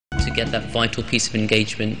to get that vital piece of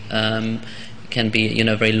engagement can be,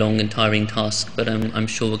 a very long and tiring task, but I'm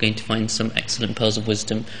sure we're going to find some excellent pearls of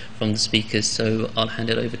wisdom from the speakers, so I'll hand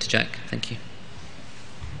it over to Jack. Thank you.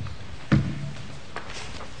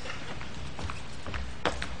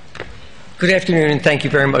 Good afternoon, and thank you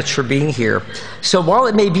very much for being here. So while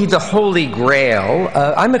it may be the Holy Grail,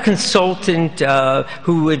 I'm a consultant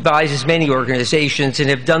who advises many organizations and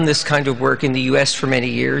have done this kind of work in the US for many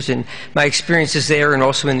years, and my experience is there and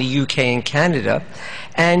also in the UK and Canada.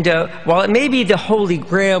 And while it may be the Holy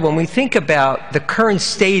Grail, when we think about the current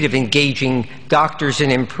state of engaging doctors in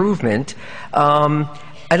improvement,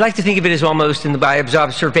 I'd like to think of it as almost, in my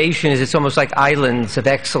observation, as it's almost like islands of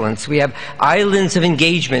excellence. We have islands of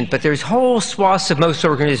engagement, but there's whole swaths of most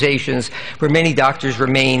organizations where many doctors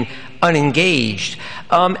remain unengaged.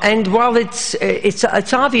 And while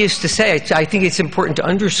it's obvious to say, I think it's important to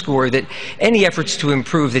underscore that any efforts to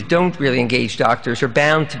improve that don't really engage doctors are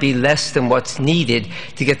bound to be less than what's needed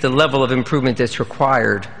to get the level of improvement that's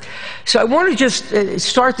required. So I want to just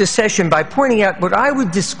start this session by pointing out what I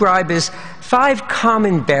would describe as 5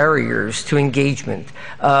 common barriers to engagement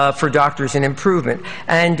for doctors in improvement.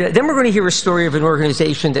 And then we're going to hear a story of an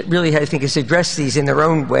organization that really, I think, has addressed these in their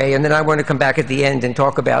own way. And then I want to come back at the end and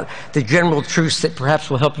talk about the general truths that perhaps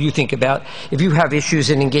will help you think about, if you have issues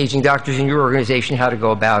in engaging doctors in your organization, how to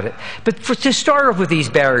go about it. But to start off with these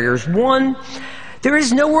barriers, one, there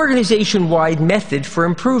is no organization-wide method for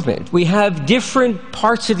improvement. We have different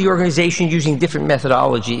parts of the organization using different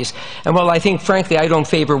methodologies. And while I think, frankly, I don't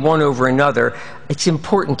favor one over another, it's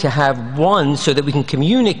important to have one so that we can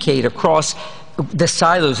communicate across the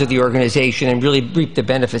silos of the organization and really reap the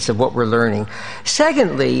benefits of what we're learning.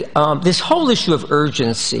 Secondly, this whole issue of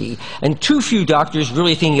urgency, and too few doctors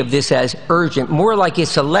really think of this as urgent, more like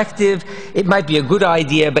it's elective, it might be a good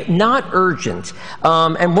idea, but not urgent.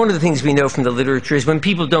 And one of the things we know from the literature is when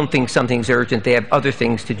people don't think something's urgent, they have other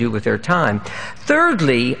things to do with their time.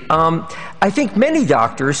 Thirdly, I think many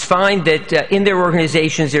doctors find that in their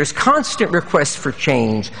organizations there's constant requests for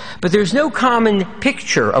change, but there's no common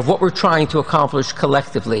picture of what we're trying to accomplish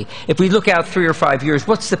collectively. If we look out 3 or 5 years,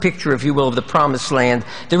 what's the picture, if you will, of the promised land?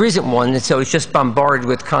 There isn't one, and so it's just bombarded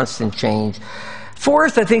with constant change.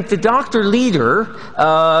 Fourth, I think the doctor leader,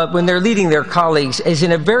 when they're leading their colleagues, is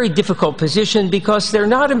in a very difficult position because they're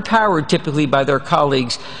not empowered typically by their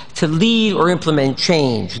colleagues to lead or implement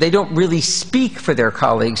change. They don't really speak for their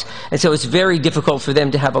colleagues, and so it's very difficult for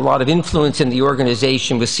them to have a lot of influence in the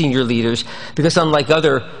organization with senior leaders because unlike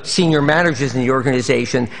other senior managers in the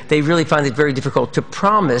organization, they really find it very difficult to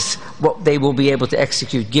promise what they will be able to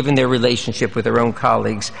execute given their relationship with their own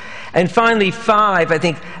colleagues. And finally, 5, I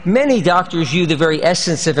think many doctors view the very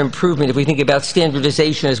essence of improvement, if we think about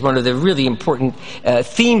standardization as one of the really important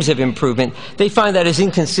themes of improvement, they find that as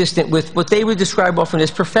inconsistent with what they would describe often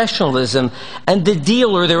as professionalism and the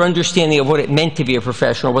deal or their understanding of what it meant to be a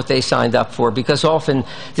professional, what they signed up for, because often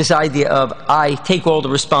this idea of I take all the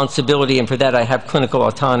responsibility and for that I have clinical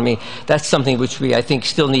autonomy, that's something which we, I think,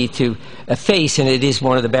 still need to face, and it is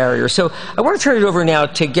one of the barriers. So I want to turn it over now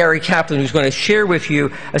to Gerry Kaplan, who's going to share with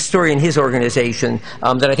you a story in his organization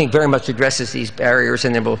that I think very much addresses these barriers,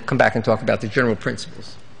 and then we'll come back and talk about the general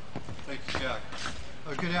principles. Thank you, Jack.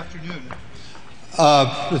 Good afternoon.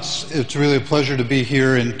 It's really a pleasure to be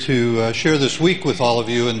here and to share this week with all of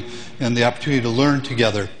you and the opportunity to learn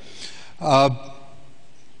together.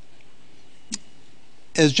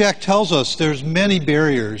 As Jack tells us, there's many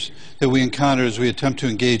barriers that we encounter as we attempt to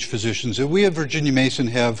engage physicians, and we at Virginia Mason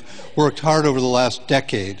have worked hard over the last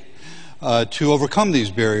decade to overcome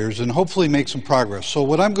these barriers and hopefully make some progress. So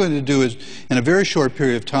what I'm going to do is, in a very short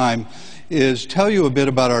period of time, is tell you a bit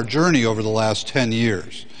about our journey over the last 10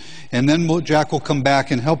 years. And then Jack will come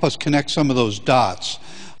back and help us connect some of those dots.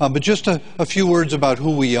 But just a few words about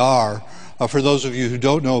who we are. For those of you who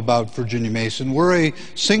don't know about Virginia Mason, we're a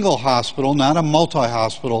single hospital, not a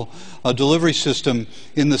multi-hospital, delivery system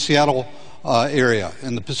in the Seattle area,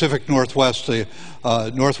 in the Pacific Northwest, the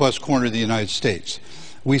northwest corner of the United States.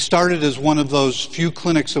 We started as one of those few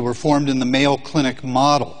clinics that were formed in the Mayo Clinic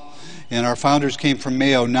model. And our founders came from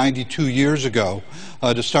Mayo 92 years ago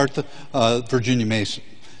to start the Virginia Mason.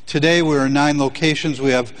 Today we're in 9 locations.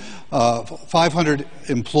 We have 500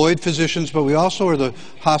 employed physicians, but we also are the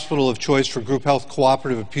hospital of choice for Group Health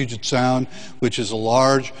Cooperative of Puget Sound, which is a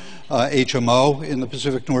large HMO in the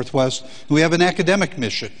Pacific Northwest. We have an academic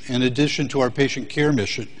mission in addition to our patient care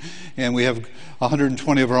mission, and we have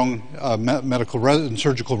 120 of our own medical and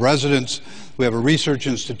surgical residents. We have a research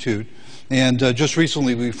institute, and just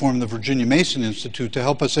recently we formed the Virginia Mason Institute to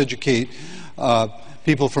help us educate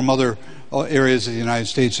people from other areas of the United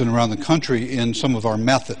States and around the country in some of our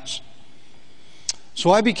methods. So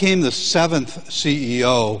I became the 7th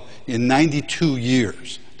CEO in 92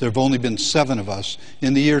 years. There have only been 7 of us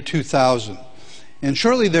in the year 2000. And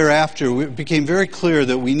shortly thereafter, it became very clear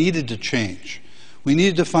that we needed to change. We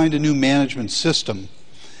needed to find a new management system.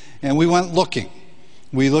 And we went looking.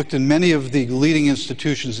 We looked in many of the leading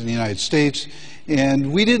institutions in the United States,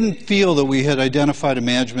 and we didn't feel that we had identified a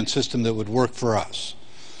management system that would work for us.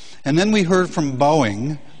 And then we heard from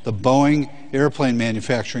Boeing, the Boeing airplane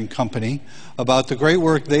manufacturing company, about the great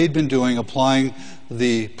work they'd been doing applying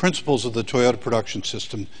the principles of the Toyota production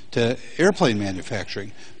system to airplane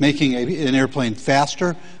manufacturing, making an airplane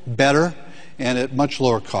faster, better, and at much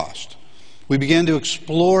lower cost. We began to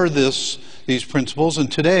explore these principles,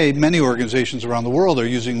 and today many organizations around the world are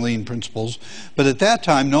using lean principles, but at that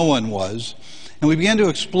time no one was. And we began to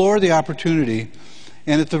explore the opportunity,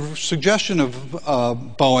 and at the suggestion of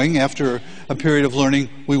Boeing, after a period of learning,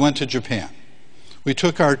 we went to Japan. We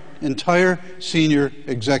took our entire senior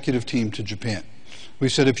executive team to Japan. We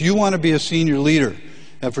said, if you want to be a senior leader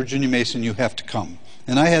at Virginia Mason, you have to come.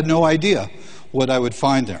 And I had no idea what I would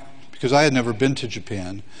find there, because I had never been to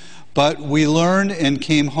Japan. But we learned and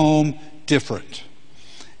came home different.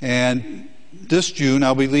 And this June,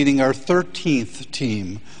 I'll be leading our 13th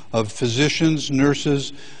team of physicians,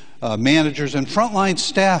 nurses, managers, and frontline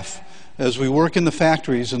staff as we work in the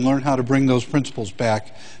factories and learn how to bring those principles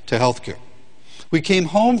back to healthcare. We came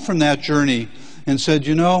home from that journey and said,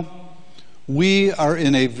 you know, we are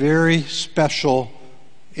in a very special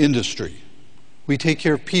industry. We take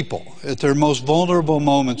care of people at their most vulnerable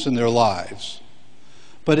moments in their lives.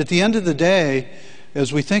 But at the end of the day,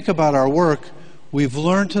 as we think about our work, we've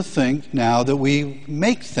learned to think now that we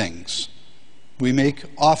make things. We make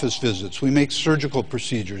office visits, we make surgical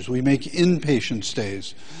procedures, we make inpatient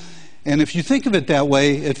stays. And if you think of it that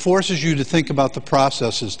way, it forces you to think about the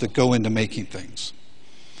processes that go into making things.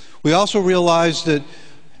 We also realized that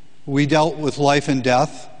we dealt with life and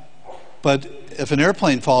death, but if an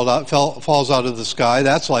airplane falls out of the sky,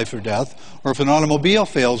 that's life or death. Or if an automobile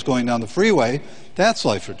fails going down the freeway, that's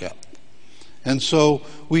life or death. And so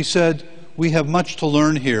we said, we have much to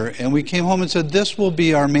learn here. And we came home and said, this will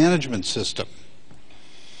be our management system.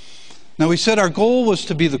 Now, we said our goal was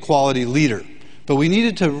to be the quality leader, but we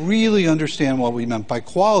needed to really understand what we meant by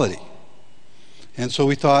quality. And so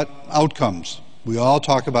we thought outcomes. We all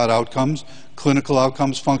talk about outcomes, clinical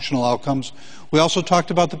outcomes, functional outcomes. We also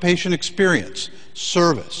talked about the patient experience,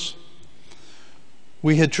 service.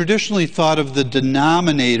 We had traditionally thought of the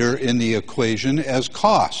denominator in the equation as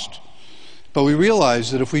cost. But we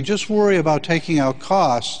realized that if we just worry about taking out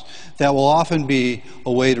costs, that will often be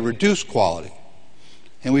a way to reduce quality.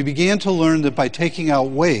 And we began to learn that by taking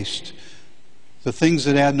out waste, the things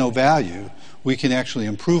that add no value, we can actually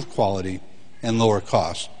improve quality and lower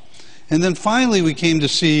cost. And then finally, we came to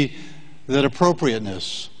see that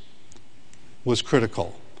appropriateness was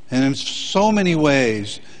critical. And in so many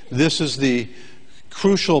ways, this is the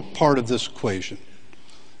crucial part of this equation.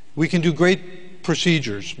 We can do great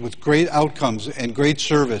procedures with great outcomes and great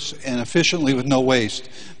service and efficiently with no waste.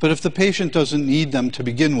 But if the patient doesn't need them to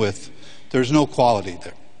begin with, there's no quality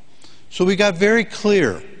there. So we got very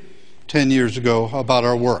clear 10 years ago about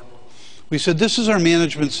our work. We said, this is our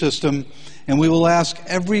management system, and we will ask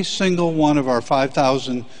every single one of our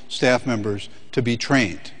 5,000 staff members to be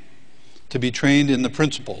trained in the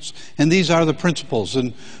principles. And these are the principles,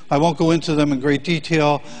 and I won't go into them in great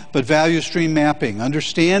detail, but value stream mapping,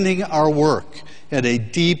 understanding our work at a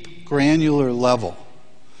deep, granular level.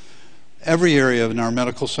 Every area in our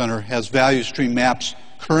medical center has value stream maps,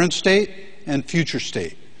 current state and future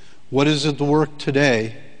state. What is it the work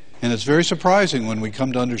today? And it's very surprising when we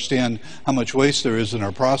come to understand how much waste there is in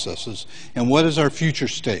our processes. And what is our future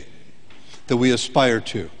state that we aspire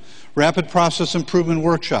to? Rapid process improvement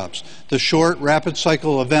workshops, the short, rapid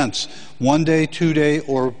cycle events, 1 day, 2 day,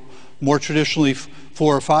 or more traditionally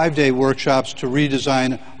 4 or 5 day workshops to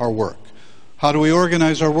redesign our work. How do we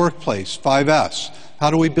organize our workplace? 5S.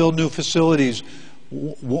 How do we build new facilities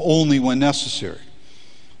only when necessary?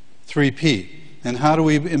 3P. And how do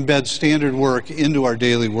we embed standard work into our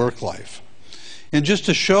daily work life? And just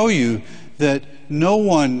to show you that no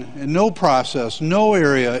one, no process, no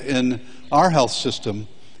area in our health system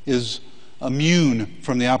is immune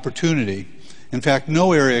from the opportunity. In fact,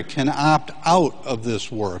 no area can opt out of this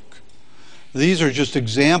work. These are just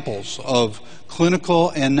examples of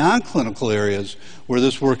clinical and non-clinical areas where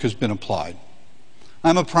this work has been applied.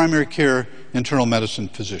 I'm a primary care internal medicine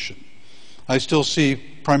physician. I still see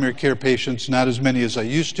primary care patients, not as many as I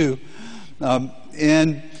used to.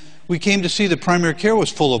 And we came to see that primary care was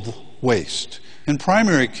full of waste. In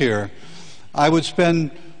primary care, I would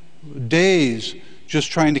spend days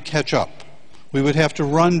just trying to catch up We would have to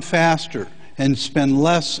run faster and spend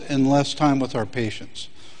less and less time with our patients.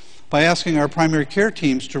 By asking our primary care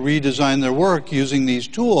teams to redesign their work using these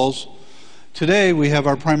tools, today we have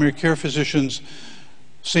our primary care physicians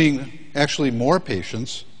seeing actually more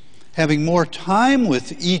patients, having more time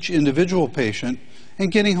with each individual patient,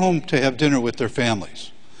 and getting home to have dinner with their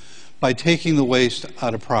families by taking the waste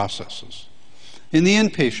out of processes. In the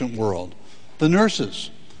inpatient world, the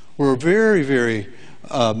nurses were very, very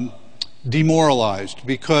demoralized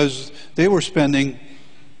because they were spending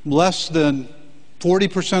less than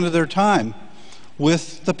 40% of their time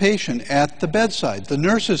with the patient at the bedside. The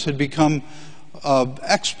nurses had become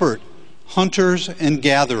expert hunters and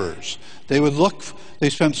gatherers. They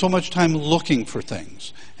spent so much time looking for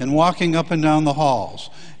things and walking up and down the halls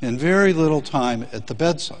and very little time at the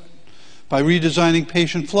bedside. By redesigning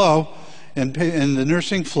patient flow and the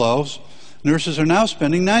nursing flows, nurses are now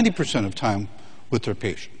spending 90% of time with their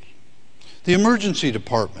patients. The emergency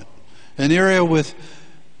department, an area with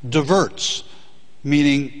diverts,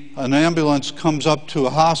 meaning an ambulance comes up to a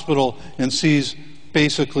hospital and sees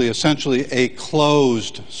basically, essentially, a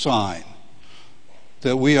closed sign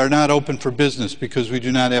that we are not open for business because we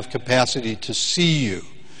do not have capacity to see you.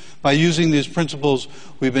 By using these principles,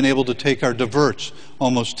 we've been able to take our diverts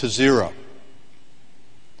almost to zero.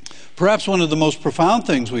 Perhaps one of the most profound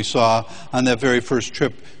things we saw on that very first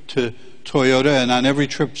trip to Toyota and on every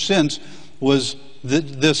trip since was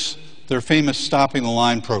their famous Stopping the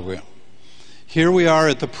Line program. Here we are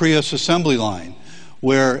at the Prius assembly line,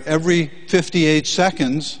 where every 58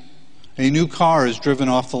 seconds a new car is driven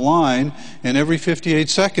off the line, and every 58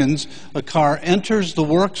 seconds a car enters the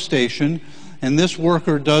workstation, and this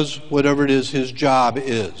worker does whatever it is his job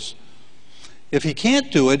is. If he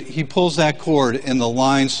can't do it, he pulls that cord and the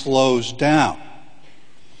line slows down.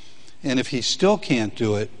 And if he still can't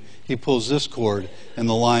do it, he pulls this cord and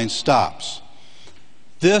the line stops.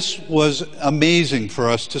 This was amazing for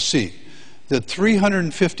us to see, that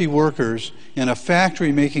 350 workers in a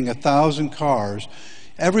factory making 1,000 cars,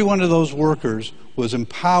 every one of those workers was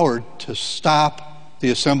empowered to stop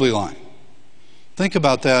the assembly line. Think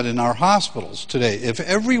about that in our hospitals today. If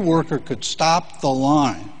every worker could stop the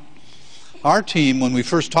line, our team, when we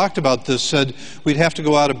first talked about this, said we'd have to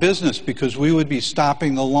go out of business because we would be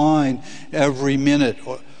stopping the line every minute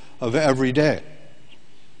of every day.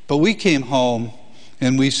 But we came home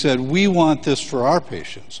and we said, we want this for our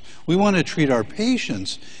patients. We want to treat our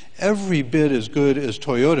patients every bit as good as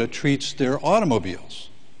Toyota treats their automobiles.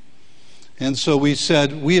 And so we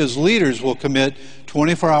said, we as leaders will commit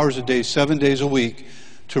 24 hours a day, 7 days a week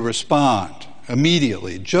to respond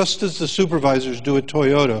immediately, just as the supervisors do at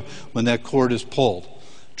Toyota when that cord is pulled.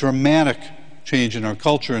 Dramatic change in our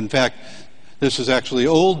culture. In fact, this is actually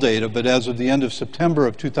old data, but as of the end of September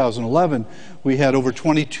of 2011, we had over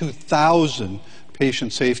 22,000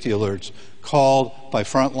 patient safety alerts called by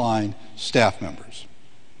frontline staff members.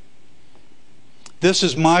 This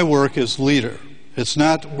is my work as leader. It's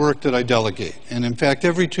not work that I delegate. And in fact,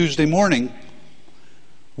 every Tuesday morning,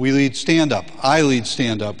 we lead stand-up. I lead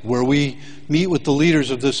stand-up, where we meet with the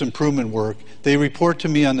leaders of this improvement work. They report to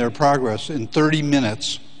me on their progress in 30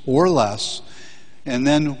 minutes or less, and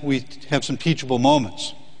then we have some teachable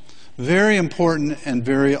moments. Very important and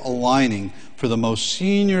very aligning for the most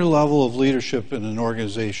senior level of leadership in an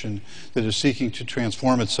organization that is seeking to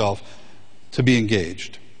transform itself to be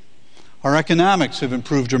engaged. Our economics have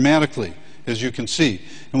improved dramatically, as you can see.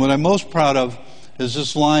 And what I'm most proud of is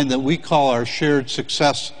this line that we call our shared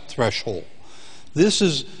success threshold. This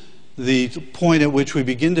is the point at which we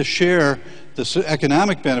begin to share the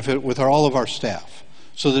economic benefit with all of our staff,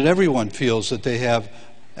 so that everyone feels that they have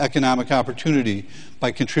economic opportunity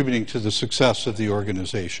by contributing to the success of the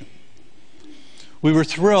organization. We were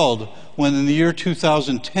thrilled when in the year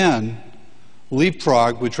 2010,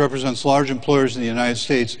 Leapfrog, which represents large employers in the United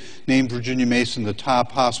States, named Virginia Mason the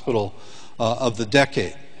top hospital of the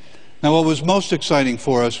decade. Now, what was most exciting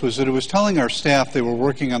for us was that it was telling our staff they were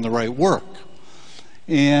working on the right work.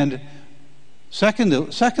 And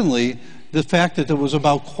secondly, the fact that it was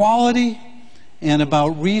about quality and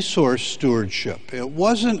about resource stewardship. It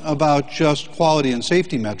wasn't about just quality and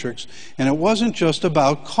safety metrics, and it wasn't just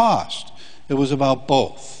about cost. It was about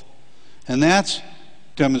both. And that's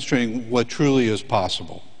demonstrating what truly is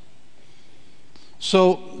possible.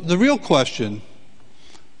 So the real question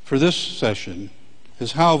for this session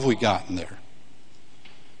is, how have we gotten there?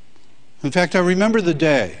 In fact, I remember the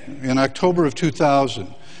day in October of 2000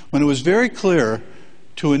 when it was very clear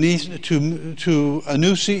to a new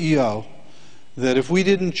CEO that if we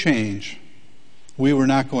didn't change, we were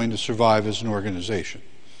not going to survive as an organization.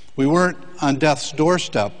 We weren't on death's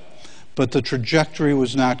doorstep, but the trajectory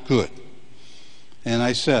was not good. And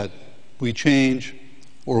I said, we change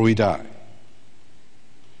or we die.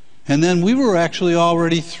 And then we were actually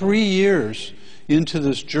already 3 years into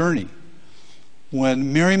this journey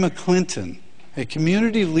when Mary McClinton, a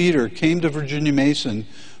community leader, came to Virginia Mason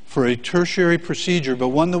for a tertiary procedure, but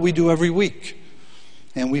one that we do every week.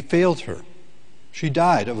 And we failed her. She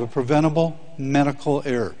died of a preventable medical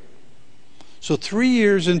error. So 3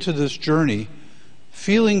 years into this journey,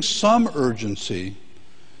 feeling some urgency,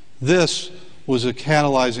 this was a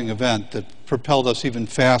catalyzing event that propelled us even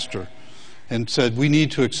faster and said, we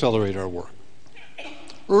need to accelerate our work.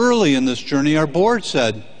 Early in this journey, our board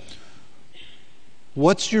said,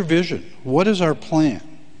 what's your vision? What is our plan?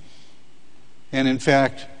 And in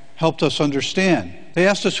fact, helped us understand. They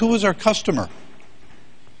asked us, who was our customer?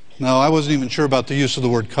 Now, I wasn't even sure about the use of the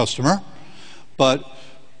word customer, but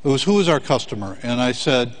it was, who is our customer? And I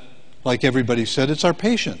said, like everybody said, it's our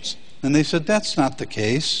patients. And they said, that's not the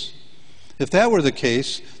case. If that were the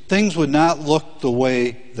case, things would not look the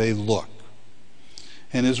way they look.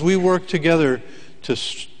 And as we worked together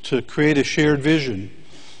to create a shared vision,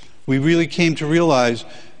 we really came to realize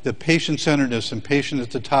that patient-centeredness and patient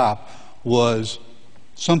at the top was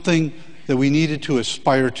something that we needed to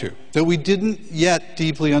aspire to, that we didn't yet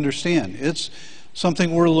deeply understand. It's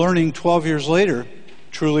something we're learning 12 years later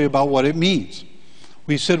truly about what it means.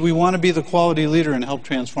 We said we want to be the quality leader and help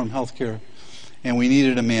transform healthcare, and we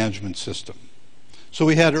needed a management system. So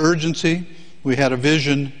we had urgency, we had a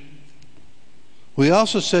vision. We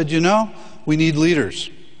also said, we need leaders,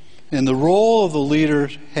 and the role of the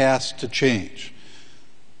leader has to change.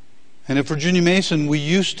 And at Virginia Mason, we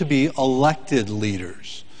used to be elected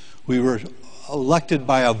leaders. We were elected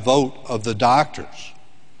by a vote of the doctors.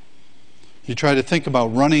 You try to think about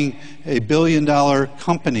running a billion-dollar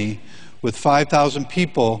company with 5,000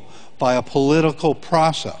 people by a political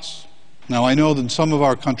process. Now, I know that in some of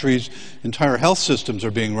our countries, entire health systems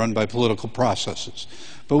are being run by political processes.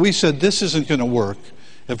 But we said this isn't going to work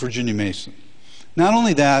at Virginia Mason. Not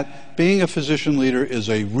only that, being a physician leader is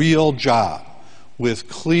a real job with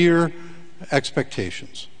clear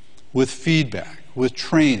expectations, with feedback, with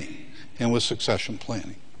training, and with succession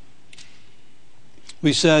planning.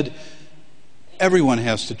 We said everyone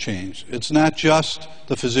has to change. It's not just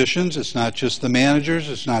the physicians, it's not just the managers,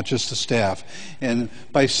 it's not just the staff. And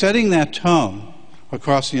by setting that tone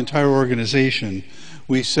across the entire organization,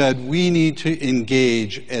 we said we need to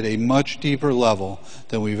engage at a much deeper level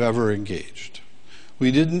than we've ever engaged.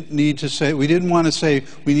 We didn't want to say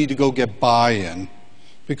we need to go get buy-in,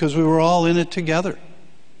 because we were all in it together.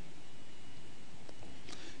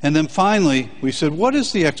 And then finally, we said, what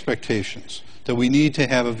is the expectations that we need to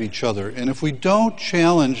have of each other? And if we don't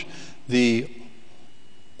challenge the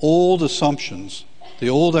old assumptions, the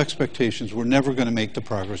old expectations, we're never going to make the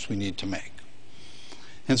progress we need to make.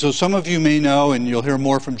 And so some of you may know, and you'll hear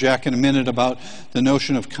more from Jack in a minute, about the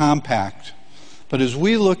notion of compact. But as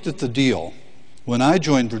we looked at the deal, when I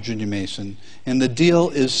joined Virginia Mason, and the deal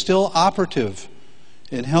is still operative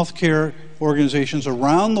in healthcare organizations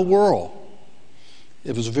around the world,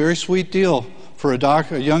 it was a very sweet deal for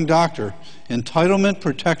a young doctor. Entitlement,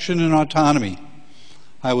 protection, and autonomy.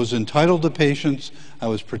 I was entitled to patients. I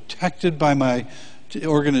was protected by my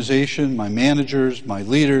organization, my managers, my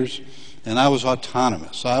leaders, and I was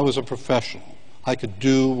autonomous. I was a professional. I could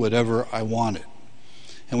do whatever I wanted.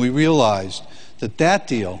 And we realized that that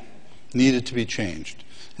deal needed to be changed.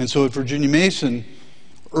 And so at Virginia Mason,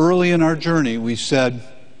 early in our journey, we said,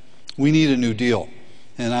 we need a new deal.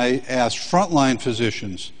 And I asked frontline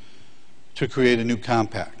physicians to create a new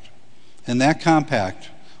compact. And that compact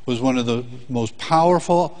was one of the most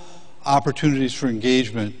powerful opportunities for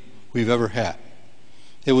engagement we've ever had.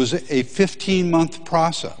 It was a 15-month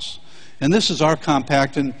process. And this is our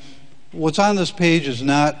compact, and what's on this page is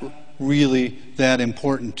not really that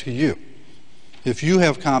important to you. If you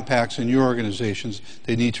have compacts in your organizations,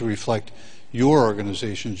 they need to reflect your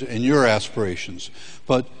organizations and your aspirations.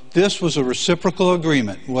 But this was a reciprocal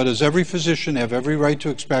agreement. What does every physician have every right to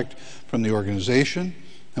expect from the organization,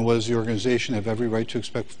 and what does the organization have every right to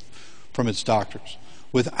expect from its doctors?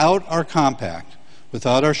 Without our compact,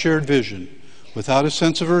 without our shared vision, without a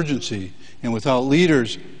sense of urgency, and without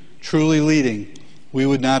leaders truly leading, we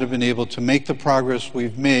would not have been able to make the progress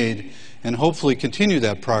we've made and hopefully continue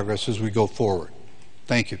that progress as we go forward.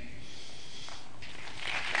 Thank you.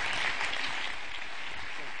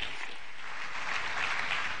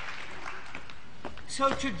 So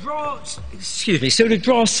to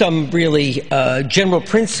draw some really general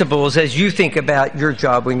principles as you think about your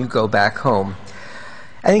job when you go back home.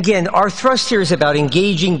 And again, our thrust here is about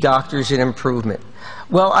engaging doctors in improvement.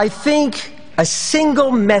 Well, I think a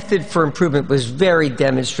single method for improvement was very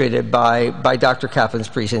demonstrated by Dr. Kaplan's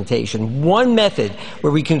presentation. One method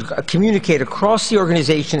where we can communicate across the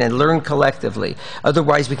organization and learn collectively.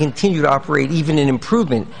 Otherwise, we continue to operate even in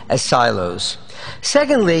improvement as silos.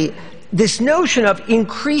 Secondly, this notion of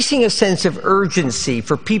increasing a sense of urgency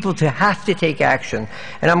for people to have to take action.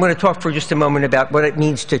 And I'm going to talk for just a moment about what it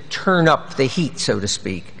means to turn up the heat, so to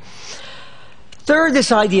speak. Third,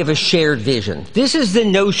 this idea of a shared vision. This is the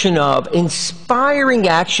notion of inspiring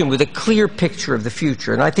action with a clear picture of the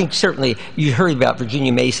future. And I think certainly you heard about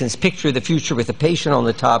Virginia Mason's picture of the future with the patient on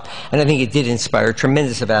the top, and I think it did inspire a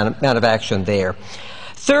tremendous amount of action there.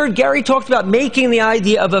 Third, Gerry talked about making the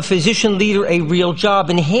idea of a physician leader a real job,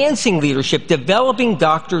 enhancing leadership, developing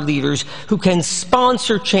doctor leaders who can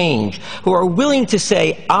sponsor change, who are willing to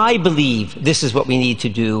say, I believe this is what we need to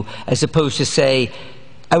do, as opposed to say,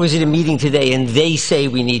 I was at a meeting today and they say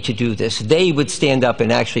we need to do this. They would stand up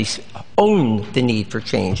and actually own the need for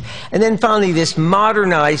change. And then finally, this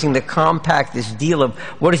modernizing the compact, this deal of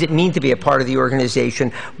what does it mean to be a part of the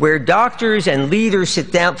organization, where doctors and leaders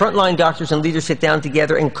sit down, frontline doctors and leaders sit down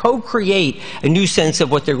together and co-create a new sense of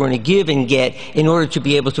what they're going to give and get in order to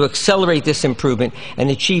be able to accelerate this improvement and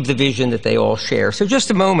achieve the vision that they all share. So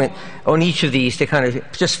just a moment on each of these to kind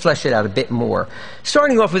of just flesh it out a bit more.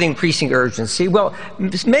 Starting off with increasing urgency. Well,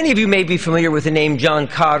 many of you may be familiar with the name John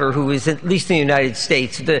Cotter, who is, at least in the United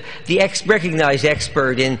States, the recognized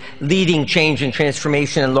expert in leading change and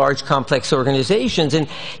transformation in large, complex organizations. And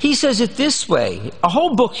he says it this way, a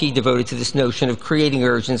whole book he devoted to this notion of creating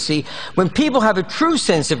urgency. When people have a true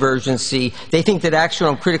sense of urgency, they think that action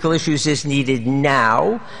on critical issues is needed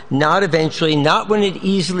now, not eventually, not when it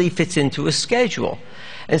easily fits into a schedule.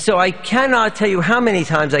 And so I cannot tell you how many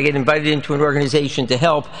times I get invited into an organization to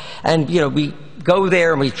help, and we go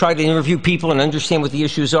there and we try to interview people and understand what the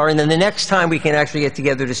issues are, and then the next time we can actually get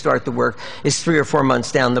together to start the work is 3 or 4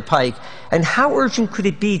 months down the pike. And how urgent could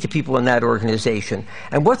it be to people in that organization?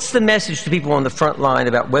 And what's the message to people on the front line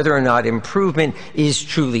about whether or not improvement is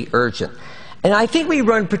truly urgent? And I think we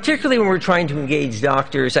run, particularly when we're trying to engage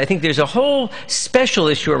doctors, I think there's a whole special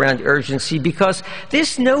issue around urgency, because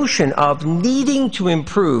this notion of needing to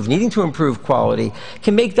improve quality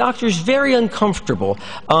can make doctors very uncomfortable,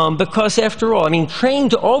 because after all,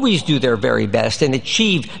 trained to always do their very best and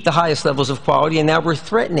achieve the highest levels of quality, and now we're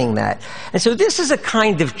threatening that. And so this is a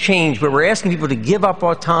kind of change where we're asking people to give up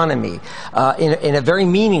autonomy in a very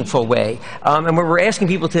meaningful way, and where we're asking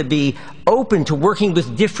people to be open to working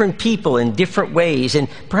with different people in different ways, and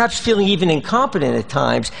perhaps feeling even incompetent at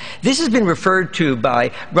times. This has been referred to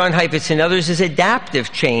by Ron Heifetz and others as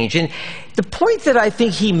adaptive change. And the point that I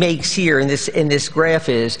think he makes here in this graph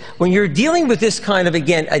is, when you're dealing with this kind of,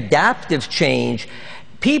 again, adaptive change,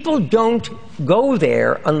 people don't go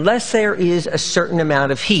there unless there is a certain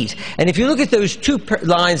amount of heat. And if you look at those two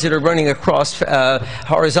lines that are running across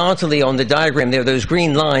horizontally on the diagram there, those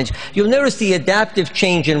green lines, you'll notice the adaptive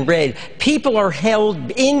change in red. People are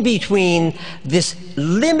held in between this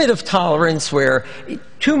limit of tolerance where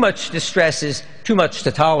too much distress is too much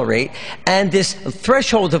to tolerate, and this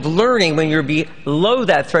threshold of learning. When you're below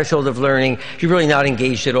that threshold of learning, you're really not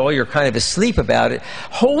engaged at all, you're kind of asleep about it.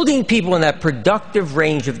 Holding people in that productive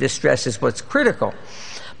range of distress is what's critical.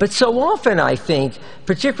 But so often, I think,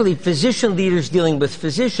 particularly physician leaders dealing with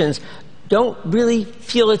physicians, don't really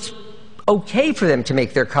feel it's okay for them to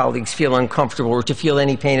make their colleagues feel uncomfortable or to feel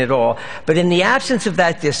any pain at all. But in the absence of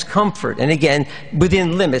that discomfort, and again,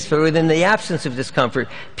 within limits, but within the absence of discomfort,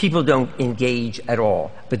 people don't engage at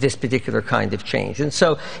all with this particular kind of change. And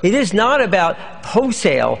so it is not about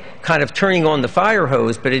wholesale kind of turning on the fire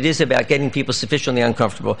hose, but it is about getting people sufficiently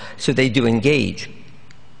uncomfortable so they do engage.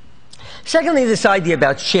 Secondly, this idea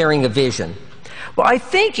about sharing a vision. Well, I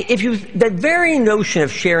think that very notion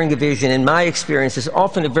of sharing a vision, in my experience, is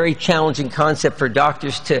often a very challenging concept for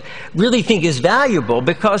doctors to really think is valuable,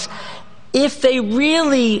 because if they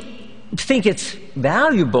really think it's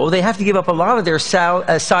valuable, they have to give up a lot of their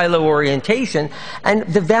silo orientation and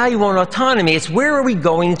the value on autonomy. It's where are we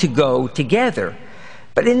going to go together?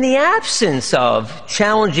 But in the absence of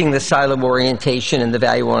challenging the silo orientation and the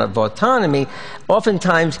value of autonomy,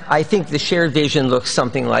 oftentimes I think the shared vision looks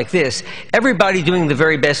something like this. Everybody doing the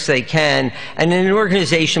very best they can, and in an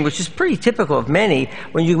organization, which is pretty typical of many,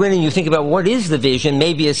 when you go in and you think about what is the vision,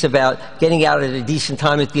 maybe it's about getting out at a decent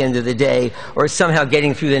time at the end of the day, or it's somehow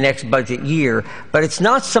getting through the next budget year. But it's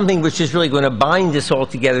not something which is really going to bind us all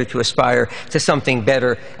together to aspire to something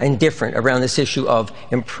better and different around this issue of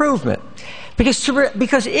improvement.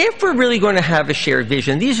 Because if we're really going to have a shared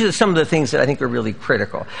vision, these are some of the things that I think are really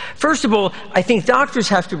critical. First of all, I think doctors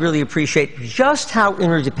have to really appreciate just how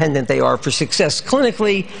interdependent they are for success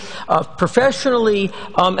clinically, professionally,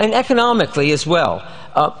 and economically as well.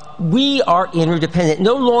 We are interdependent.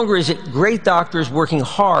 No longer is it great doctors working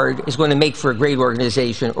hard is going to make for a great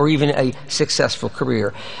organization or even a successful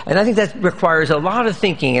career. And I think that requires a lot of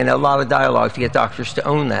thinking and a lot of dialogue to get doctors to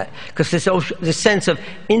own that. Because this sense of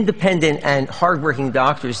independent and hardworking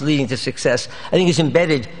doctors leading to success, I think, is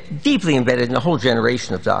embedded, deeply embedded in a whole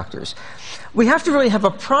generation of doctors. We have to really have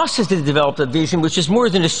a process to develop a vision which is more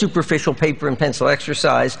than a superficial paper and pencil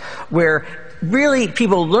exercise where really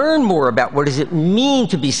people learn more about what does it mean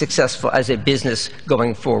to be successful as a business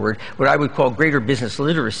going forward, what I would call greater business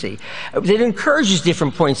literacy. It encourages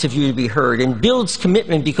different points of view to be heard and builds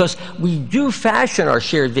commitment because we do fashion our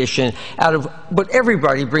shared vision out of what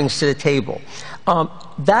everybody brings to the table.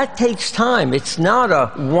 That takes time. It's not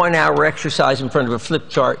a one-hour exercise in front of a flip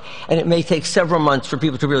chart, and it may take several months for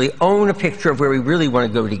people to really own a picture of where we really want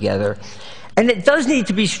to go together. And it does need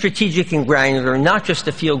to be strategic and granular, not just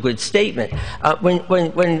a feel-good statement.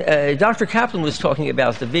 When Dr. Kaplan was talking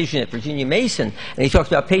about the vision at Virginia Mason, and he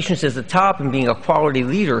talked about patients at the top and being a quality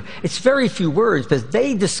leader, it's very few words, but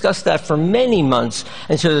they discussed that for many months,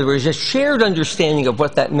 and so there was a shared understanding of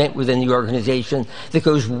what that meant within the organization that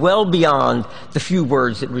goes well beyond the few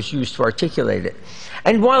words that was used to articulate it.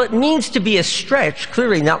 And while it means to be a stretch,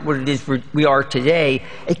 clearly not what it is we are today,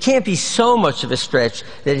 it can't be so much of a stretch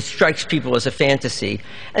that it strikes people as a fantasy.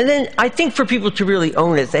 And then I think for people to really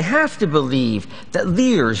own it, they have to believe that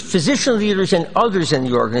leaders, physician leaders and others in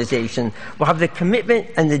the organization will have the commitment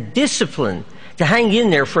and the discipline to hang in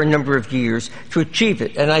there for a number of years to achieve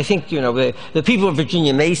it. And I think, the people of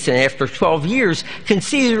Virginia Mason, after 12 years, can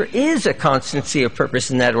see there is a constancy of purpose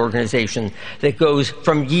in that organization that goes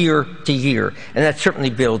from year to year. And that certainly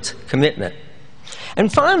builds commitment.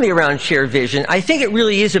 And finally, around shared vision, I think it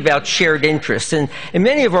really is about shared interests. And in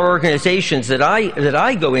many of our organizations that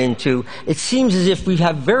I go into, it seems as if we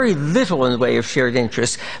have very little in the way of shared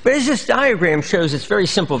interests. But as this diagram shows, it's a very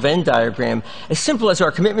simple Venn diagram, as simple as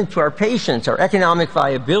our commitment to our patients, our economic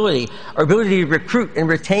viability, our ability to recruit and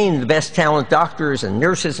retain the best talent doctors and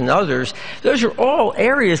nurses and others. Those are all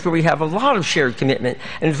areas where we have a lot of shared commitment.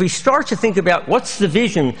 And if we start to think about what's the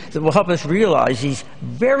vision that will help us realize these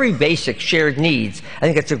very basic shared needs, I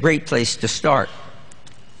think it's a great place to start.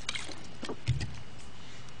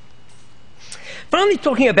 Finally,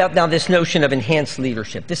 talking about now this notion of enhanced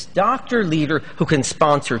leadership, this doctor leader who can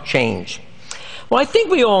sponsor change. Well, I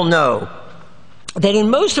think we all know that in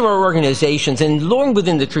most of our organizations, and long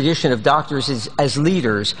within the tradition of doctors as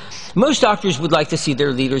leaders, most doctors would like to see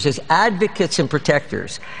their leaders as advocates and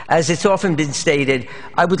protectors. As it's often been stated,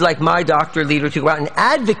 I would like my doctor leader to go out and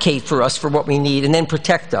advocate for us for what we need and then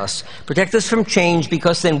protect us. Protect us from change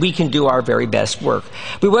because then we can do our very best work.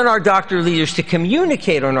 We want our doctor leaders to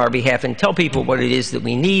communicate on our behalf and tell people what it is that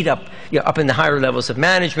we need up in the higher levels of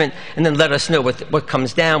management and then let us know what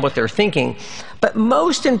comes down, what they're thinking. But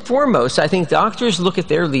most and foremost, I think doctors look at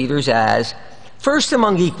their leaders as first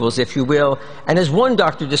among equals, if you will. And as one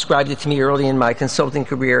doctor described it to me early in my consulting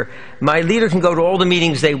career, my leader can go to all the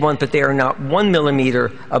meetings they want, but they are not 1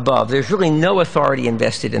 millimeter above. There's really no authority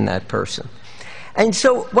invested in that person. And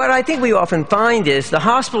so what I think we often find is the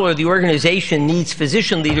hospital or the organization needs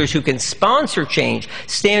physician leaders who can sponsor change,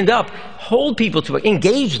 stand up, hold people to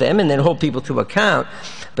engage them, and then hold people to account.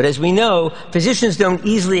 But as we know, physicians don't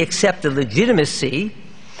easily accept the legitimacy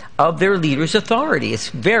of their leader's authority. It's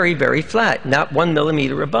very, very flat, not 1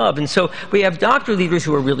 millimeter above. And so we have doctor leaders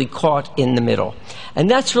who are really caught in the middle. And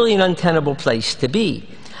that's really an untenable place to be.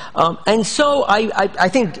 And so I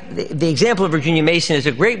think the example of Virginia Mason is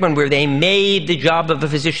a great one where they made the job of a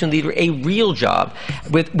physician leader a real job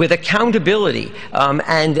with accountability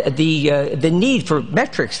and the need for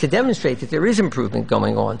metrics to demonstrate that there is improvement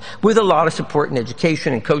going on with a lot of support and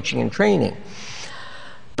education and coaching and training.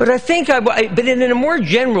 But I think, but in a more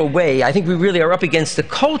general way, I think we really are up against the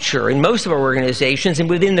culture in most of our organizations and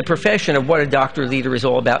within the profession of what a doctor leader is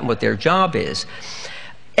all about and what their job is.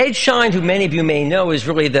 Ed Schein, who many of you may know, is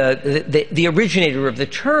really the originator of the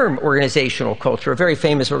term organizational culture, a very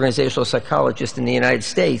famous organizational psychologist in the United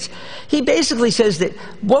States. He basically says that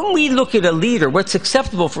when we look at a leader, what's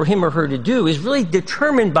acceptable for him or her to do is really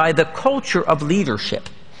determined by the culture of leadership.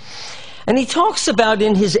 And he talks about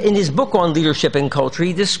in his book on leadership and culture,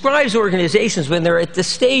 he describes organizations when they're at the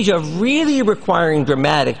stage of really requiring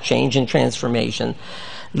dramatic change and transformation,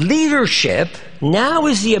 Leadership now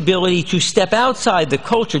is the ability to step outside the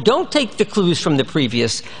culture. Don't take the clues from the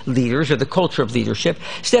previous leaders or the culture of leadership.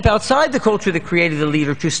 Step outside the culture that created the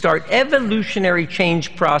leader to start evolutionary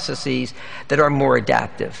change processes that are more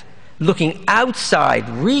adaptive. Looking outside,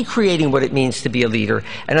 recreating what it means to be a leader.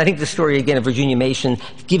 And I think the story, again, of Virginia Mason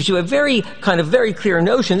gives you a very clear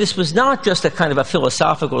notion. This was not just a kind of a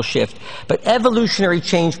philosophical shift, but evolutionary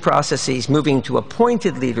change processes moving to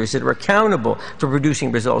appointed leaders that are accountable for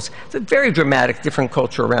producing results. It's a very dramatic, different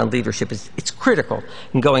culture around leadership. It's critical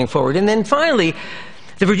in going forward. And then finally,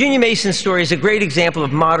 the Virginia Mason story is a great example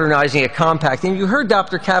of modernizing a compact. And you heard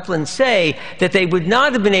Dr. Kaplan say that they would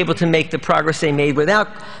not have been able to make the progress they made without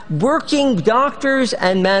working doctors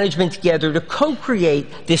and management together to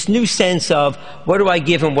co-create this new sense of what do I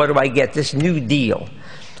give and what do I get, this new deal.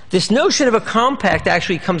 This notion of a compact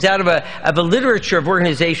actually comes out of a literature of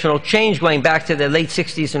organizational change going back to the late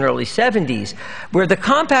 60s and early 70s, where the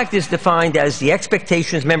compact is defined as the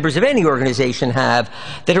expectations members of any organization have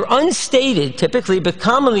that are unstated typically, but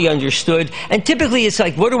commonly understood. And typically it's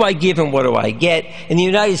like, what do I give and what do I get? In the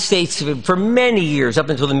United States, for many years, up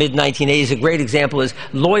until the mid-1980s, a great example is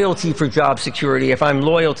loyalty for job security. If I'm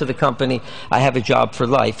loyal to the company, I have a job for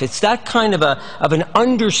life. It's that kind of an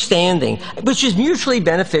understanding, which is mutually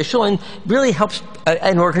beneficial and really helps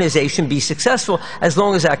an organization be successful as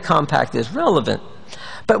long as that compact is relevant.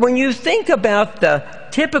 But when you think about the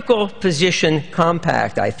typical physician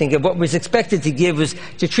compact, I think of what was expected to give was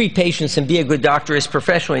to treat patients and be a good doctor as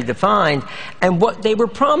professionally defined, and what they were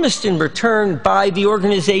promised in return by the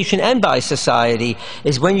organization and by society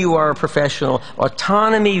is when you are a professional,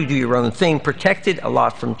 autonomy, you do your own thing, protected a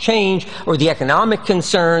lot from change, or the economic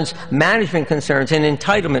concerns, management concerns, and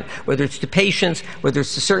entitlement, whether it's to patients, whether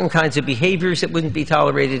it's to certain kinds of behaviors that wouldn't be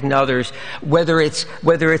tolerated in others, whether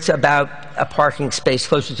it's about a parking space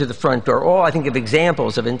closer to the front door. All I think of examples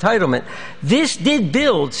of entitlement. This did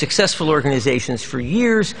build successful organizations for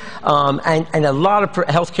years, and a lot of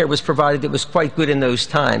healthcare was provided that was quite good in those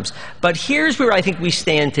times. But here's where I think we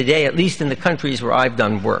stand today, at least in the countries where I've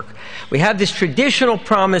done work. We have this traditional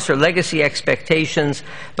promise or legacy expectations,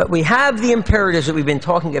 but we have the imperatives that we've been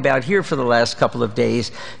talking about here for the last couple of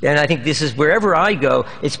days. And I think this is wherever I go,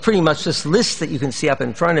 it's pretty much this list that you can see up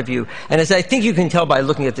in front of you. And as I think you can tell by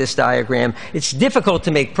looking at this diagram, it's difficult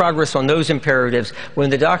to make progress on those imperatives when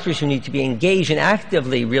the doctors who need to be engaged and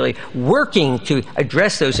actively really working to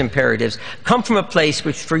address those imperatives come from a place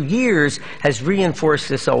which for years has reinforced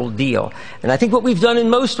this old deal. And I think what we've done in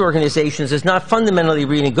most organizations is not fundamentally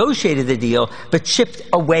renegotiated the deal, but chipped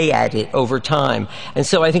away at it over time. And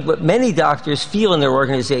so I think what many doctors feel in their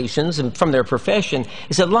organizations and from their profession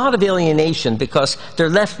is a lot of alienation because they're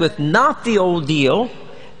left with not the old deal,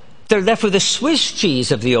 they're left with a Swiss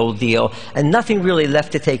cheese of the old deal and nothing really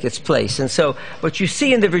left to take its place. And so what you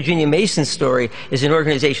see in the Virginia Mason story is an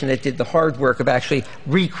organization that did the hard work of actually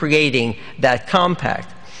recreating that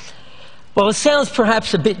compact. Well, it sounds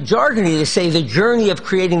perhaps a bit jargony to say the journey of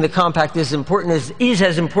creating the compact is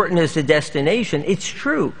as important as the destination. It's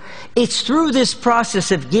true. It's through this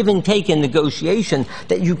process of give and take and negotiation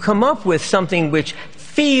that you come up with something which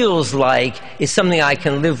feels like is something I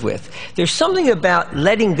can live with. There's something about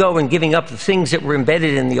letting go and giving up the things that were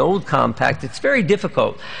embedded in the old compact. It's very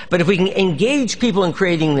difficult. But if we can engage people in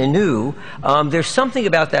creating the new, there's something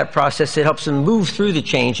about that process that helps them move through the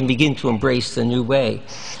change and begin to embrace the new way.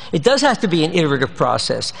 It does have to be an iterative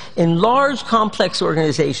process. In large, complex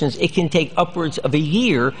organizations, it can take upwards of a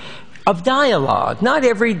year of dialogue, not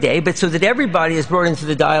every day, but so that everybody is brought into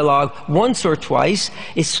the dialogue once or twice.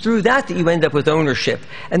 It's through that that you end up with ownership.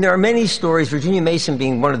 And there are many stories, Virginia Mason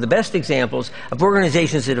being one of the best examples, of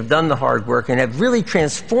organizations that have done the hard work and have really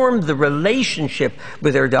transformed the relationship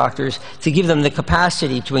with their doctors to give them the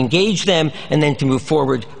capacity to engage them and then to move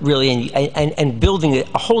forward really and building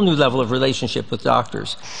a whole new level of relationship with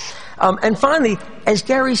doctors. And finally, as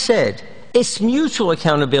Gerry said, it's mutual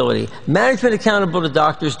accountability. Management accountable to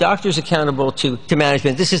doctors, doctors accountable to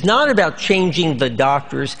management. This is not about changing the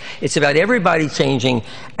doctors. It's about everybody changing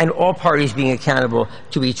and all parties being accountable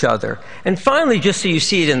to each other. And finally, just so you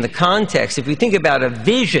see it in the context, if we think about a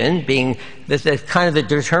vision being the kind of the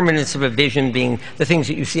determinants of a vision being the things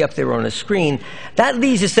that you see up there on a screen, that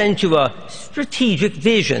leads us then to a strategic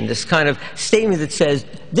vision, this kind of statement that says,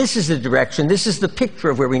 this is the direction, this is the picture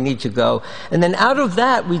of where we need to go. And then out of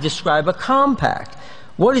that, we describe a compact.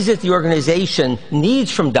 What is it the organization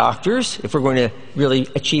needs from doctors if we're going to really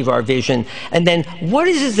achieve our vision? And then what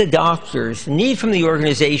is it the doctors need from the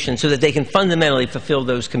organization so that they can fundamentally fulfill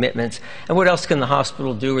those commitments? And what else can the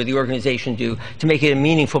hospital do or the organization do to make it a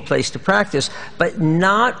meaningful place to practice, but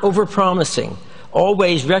not overpromising?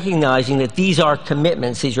 always recognizing that these are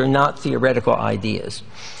commitments, these are not theoretical ideas.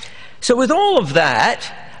 So with all of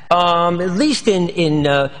that, at least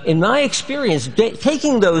in my experience,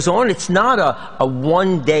 taking those on, it's not a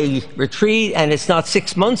one-day retreat and it's not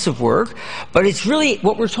 6 months of work, but it's really,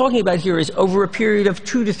 what we're talking about here is over a period of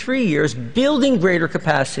 2 to 3 years, building greater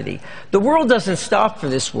capacity. The world doesn't stop for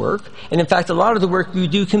this work, and in fact, a lot of the work you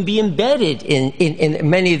do can be embedded in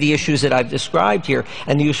many of the issues that I've described here,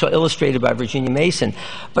 and you saw illustrated by Virginia Mason.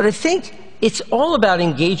 But I think it's all about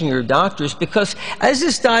engaging your doctors, because as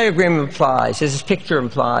this diagram implies, as this picture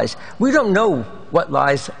implies, we don't know what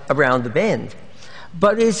lies around the bend.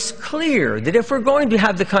 But it's clear that if we're going to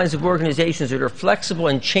have the kinds of organizations that are flexible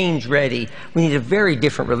and change-ready, we need a very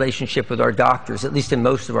different relationship with our doctors, at least in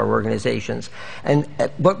most of our organizations. And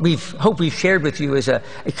what we hope we've shared with you is a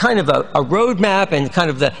kind of a roadmap and kind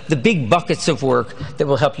of the big buckets of work that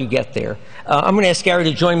will help you get there. I'm going to ask Gerry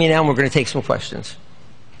to join me now, and we're going to take some questions.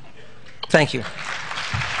 Thank you.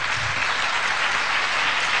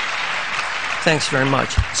 Thanks very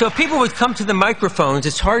much. So if people would come to the microphones,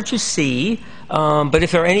 it's hard to see, but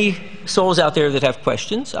if there are any souls out there that have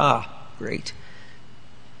questions, great.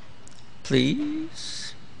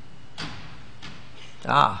 Please.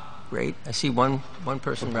 Great. I see one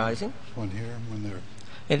person rising. One here, one there.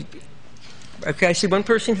 And, okay, I see one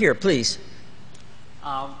person here, please.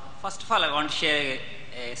 First of all, I want to share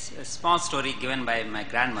a small story given by my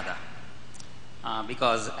grandmother.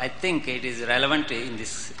 Because I think it is relevant in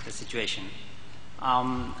this situation.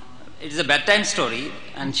 It is a bedtime story,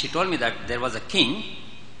 and she told me that there was a king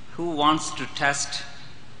who wants to test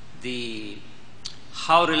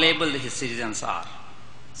how reliable his citizens are.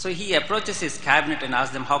 So he approaches his cabinet and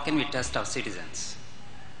asks them, how can we test our citizens?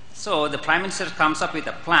 So the Prime Minister comes up with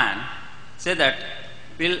a plan, say that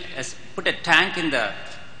we'll put a tank in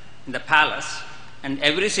the palace, and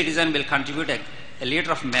every citizen will contribute a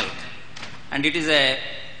liter of milk. And it is a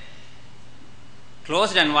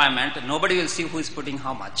closed environment, nobody will see who is putting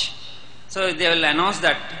how much. So they will announce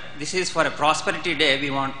that this is for a prosperity day,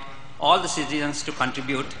 we want all the citizens to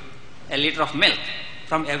contribute a liter of milk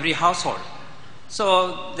from every household.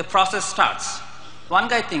 So the process starts. One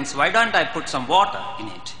guy thinks, why don't I put some water in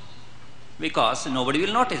it? Because nobody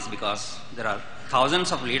will notice, because there are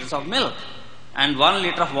thousands of liters of milk, and 1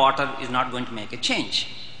 liter of water is not going to make a change.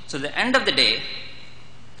 So at the end of the day,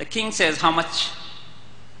 the king says how much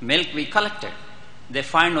milk we collected. They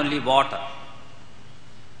find only water.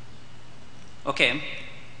 Okay.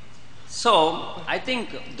 So I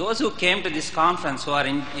think those who came to this conference who are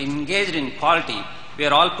engaged in quality, we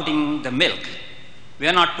are all putting the milk. We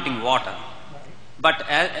are not putting water. But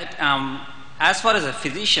as far as a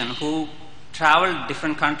physician who traveled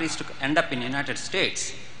different countries to end up in the United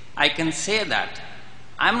States, I can say that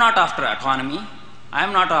I'm not after autonomy.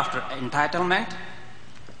 I'm not after entitlement.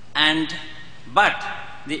 But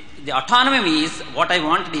the autonomy is what I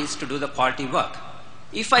wanted is to do the quality work.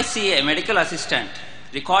 If I see a medical assistant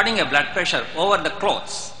recording a blood pressure over the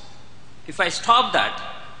clothes, if I stop that,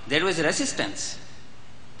 there was resistance.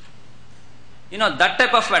 You know, that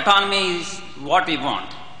type of autonomy is what we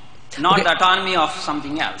want, not the autonomy of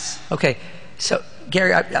something else. Okay, so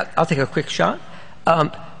Gerry, I'll take a quick shot.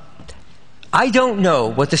 I don't know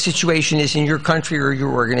what the situation is in your country or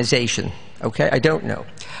your organization, okay? I don't know.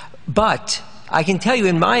 But I can tell you,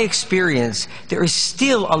 in my experience, there is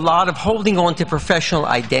still a lot of holding on to professional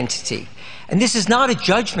identity. And this is not a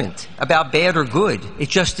judgment about bad or good. It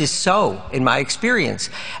just is so, in my experience.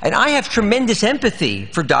 And I have tremendous empathy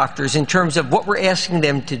for doctors in terms of what we're asking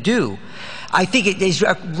them to do. I think it is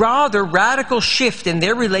a rather radical shift in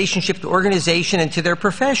their relationship to organization and to their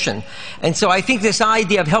profession. And so I think this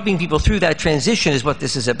idea of helping people through that transition is what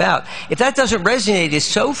this is about. If that doesn't resonate as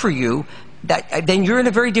so for you, then you're in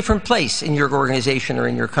a very different place in your organization or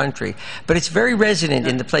in your country. But it's very resonant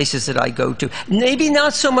in the places that I go to. Maybe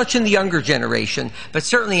not so much in the younger generation, but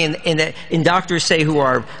certainly in doctors, say, who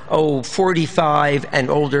are, 45 and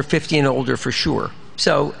older, 50 and older for sure.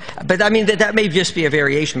 So, but I mean, that may just be a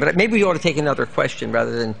variation. But maybe we ought to take another question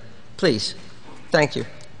rather than, please. Thank you.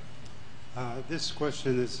 This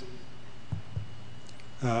question is,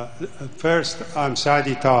 first, I'm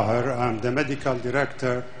Saadi Taher. I'm the medical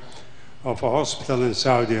director of a hospital in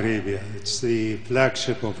Saudi Arabia. It's the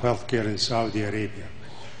flagship of healthcare in Saudi Arabia.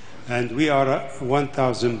 And we are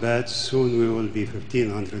 1,000 beds. Soon we will be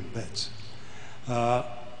 1,500 beds.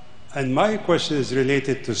 And my question is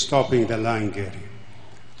related to stopping the Laryngology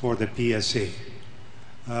for the PSA.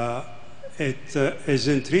 It is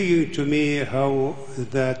intriguing to me how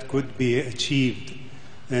that could be achieved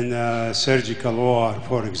in a surgical OR,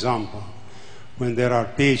 for example, when there are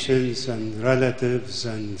patients and relatives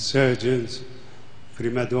and surgeons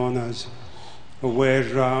prima donnas, where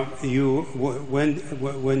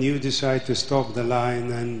when you decide to stop the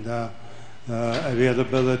line and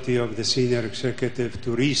availability of the senior executive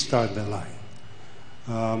to restart the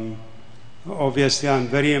line. Obviously, I'm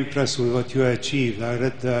very impressed with what you achieved. I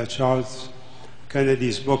read Charles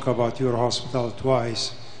Kennedy's book about your hospital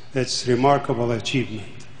twice. It's remarkable achievement.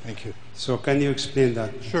 Thank you. So can you explain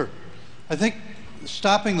that? Sure. I think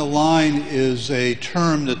stopping the line is a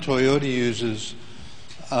term that Toyota uses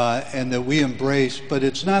and that we embrace, but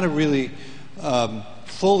it's not a really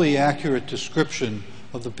fully accurate description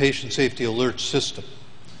of the patient safety alert system.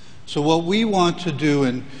 So what we want to do,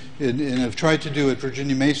 and have tried to do at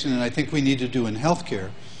Virginia Mason, and I think we need to do in healthcare,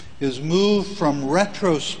 is move from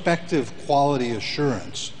retrospective quality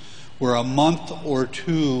assurance, where a month or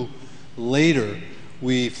two later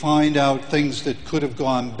we find out things that could have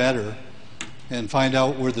gone better and find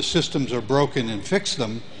out where the systems are broken and fix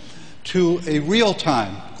them, to a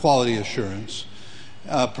real-time quality assurance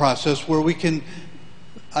process where we can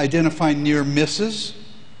identify near misses,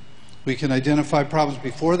 we can identify problems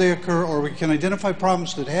before they occur, or we can identify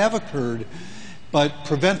problems that have occurred but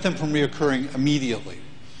prevent them from reoccurring immediately.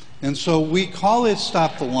 And so we call it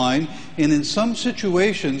stop the line, and in some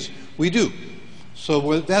situations we do.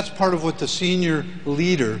 So that's part of what the senior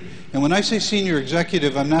leader, and when I say senior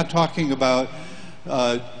executive, I'm not talking about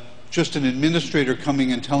just an administrator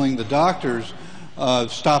coming and telling the doctors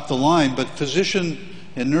stop the line, but physician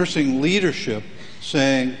and nursing leadership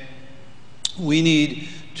saying we need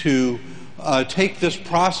to take this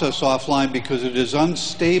process offline because it is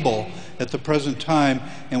unstable at the present time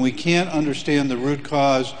and we can't understand the root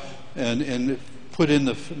cause and put in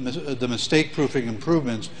the mistake-proofing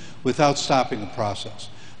improvements without stopping the process.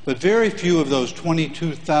 But very few of those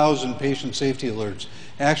 22,000 patient safety alerts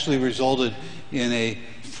actually resulted in a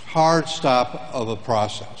hard stop of a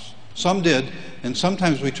process. Some did, and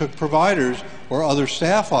sometimes we took providers or other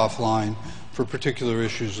staff offline for particular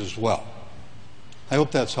issues as well. I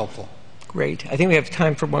hope that's helpful. Great. I think we have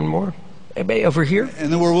time for one more. Anybody over here?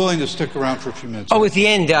 And then we're willing to stick around for a few minutes. Oh, at the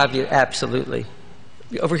end, absolutely.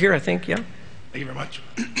 Over here, I think, yeah? Thank you very much.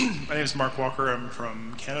 My name is Mark Walker. I'm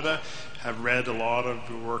from Canada. Have read a lot of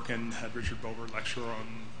your work and had Richard Bover lecture on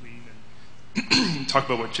lean and talk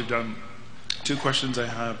about what you've done. Two questions I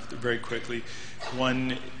have very quickly.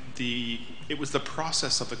 One, it was the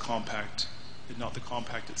process of the compact, not the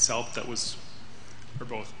compact itself, that was, or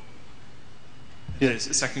both. Yes.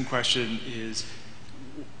 The second question is,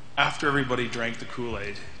 after everybody drank the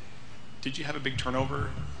Kool-Aid, did you have a big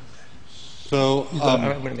turnover? So I'm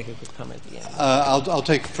going to make a quick comment at the end. I'll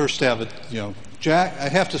take the first stab at, Jack, I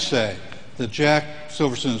have to say that Jack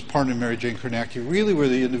Silversin and his partner Mary Jane Kornacki really were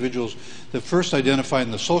the individuals that first identified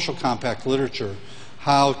in the social compact literature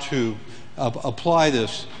how to apply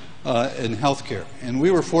this in healthcare. And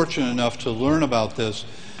we were fortunate enough to learn about this,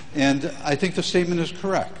 and I think the statement is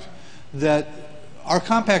correct, that our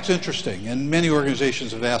compact's interesting, and many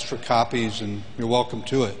organizations have asked for copies, and you're welcome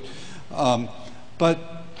to it. But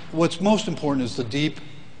what's most important is the deep,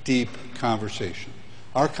 deep conversation.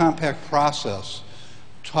 Our compact process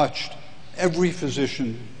touched every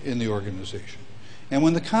physician in the organization. And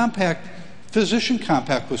when the physician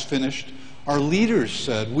compact was finished, our leaders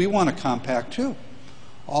said, we want a compact too.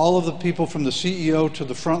 All of the people from the CEO to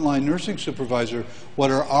the frontline nursing supervisor,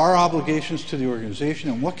 what are our obligations to the organization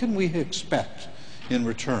and what can we expect in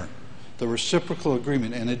return? The reciprocal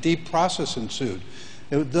agreement, and a deep process ensued.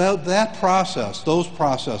 That process, those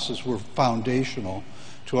processes were foundational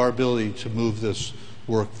to our ability to move this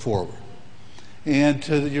work forward. And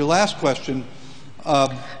to your last question,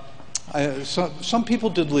 some people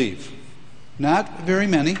did leave. Not very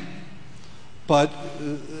many, but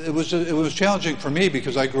it was challenging for me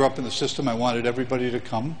because I grew up in the system. I wanted everybody to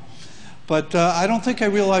come. But I don't think I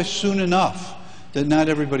realized soon enough that not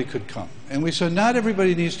everybody could come. And we said not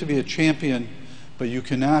everybody needs to be a champion, but you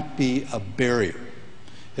cannot be a barrier.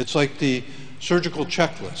 It's like the surgical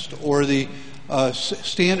checklist or the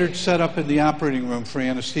standard setup in the operating room for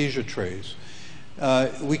anesthesia trays.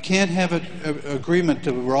 We can't have an agreement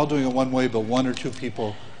that we're all doing it one way, but one or two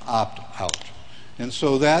people opt out. And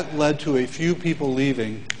so that led to a few people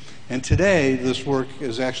leaving. And today, this work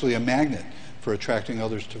is actually a magnet for attracting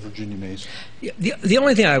others to Virginia Mason. The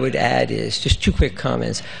only thing I would add is just two quick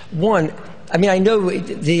comments. One, I mean, I know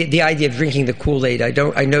the idea of drinking the Kool-Aid.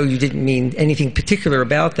 I know you didn't mean anything particular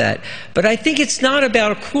about that, but I think it's not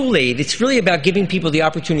about Kool-Aid. It's really about giving people the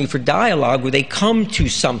opportunity for dialogue where they come to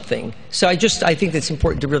something. So I think that's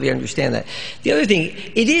important to really understand that. The other thing,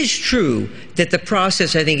 it is true that the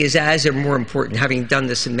process, I think, is as or more important, having done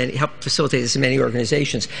this in helped facilitate this in many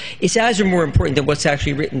organizations, it's as or more important than what's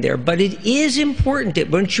actually written there. But it is important that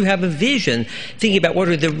once you have a vision, thinking about what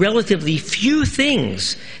are the relatively few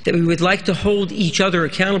things that we would like to hold each other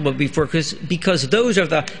accountable before, because those are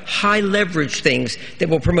the high leverage things that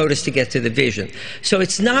will promote us to get to the vision. So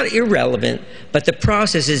it's not irrelevant, but the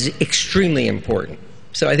process is extremely important.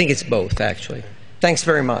 So I think it's both, actually. Thanks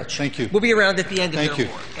very much. Thank you. We'll be around at the end of Thank you.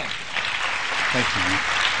 more. Thank you.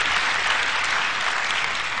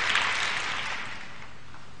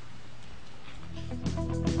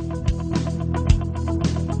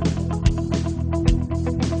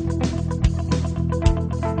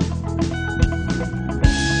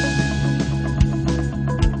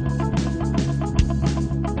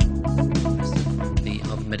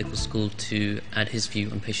 Medical School to add his view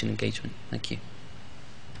on patient engagement. Thank you.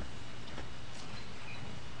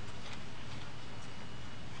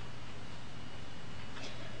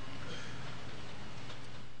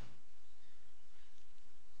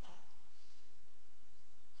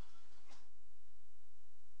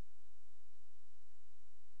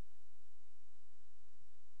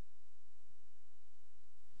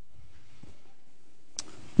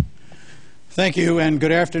 Thank you, and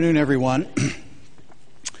good afternoon, everyone.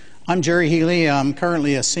 I'm Gerry Healy. I'm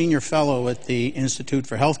currently a senior fellow at the Institute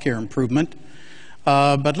for Healthcare Improvement.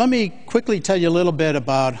 But let me quickly tell you a little bit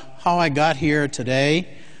about how I got here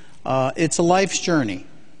today. It's a life's journey.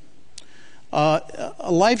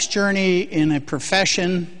 A life's journey in a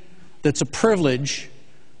profession that's a privilege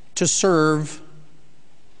to serve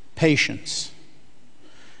patients.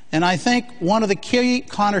 And I think one of the key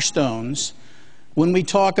cornerstones when we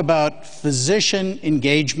talk about physician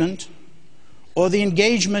engagement, or the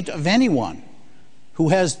engagement of anyone who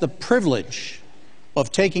has the privilege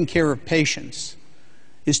of taking care of patients,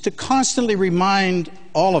 is to constantly remind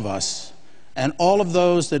all of us and all of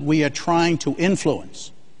those that we are trying to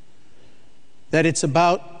influence that it's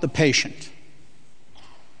about the patient.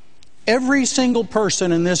 Every single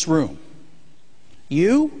person in this room,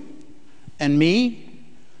 you and me,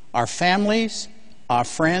 our families, our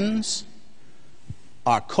friends,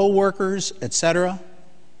 our co-workers, etc.,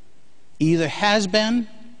 either has been,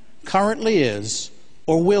 currently is,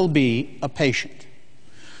 or will be a patient.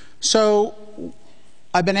 So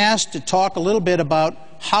I've been asked to talk a little bit about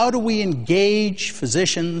how do we engage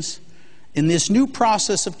physicians in this new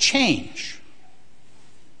process of change.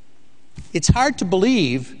 It's hard to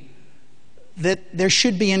believe that there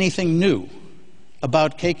should be anything new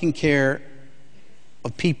about taking care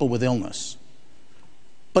of people with illness.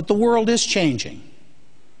 But the world is changing.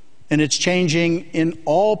 And it's changing in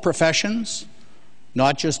all professions,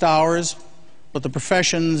 not just ours, but the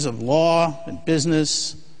professions of law and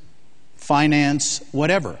business, finance,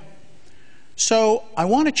 whatever. So I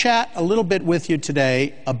want to chat a little bit with you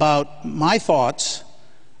today about my thoughts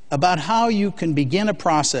about how you can begin a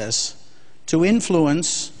process to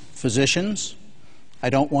influence physicians. I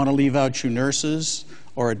don't want to leave out you nurses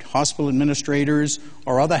or hospital administrators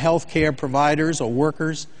or other healthcare providers or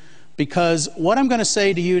workers, because what I'm going to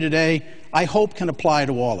say to you today, I hope can apply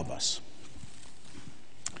to all of us.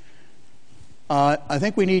 I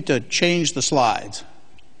think we need to change the slides.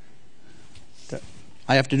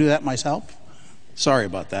 I have to do that myself? Sorry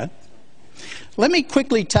about that. Let me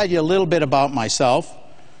quickly tell you a little bit about myself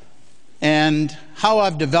and how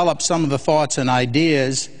I've developed some of the thoughts and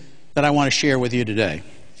ideas that I want to share with you today.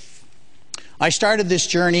 I started this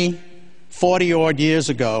journey 40-odd years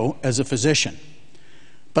ago as a physician.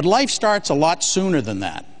 But life starts a lot sooner than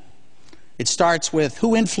that. It starts with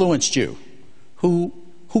who influenced you, who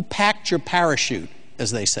packed your parachute,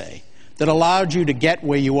 as they say, that allowed you to get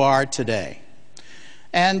where you are today.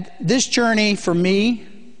 And this journey, for me,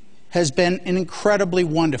 has been an incredibly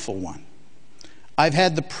wonderful one. I've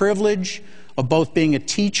had the privilege of both being a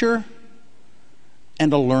teacher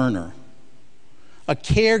and a learner, a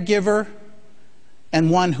caregiver and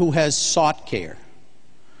one who has sought care.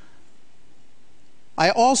 I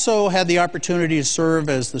also had the opportunity to serve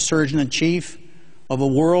as the surgeon-in-chief of a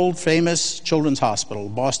world-famous children's hospital,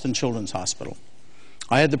 Boston Children's Hospital.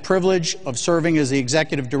 I had the privilege of serving as the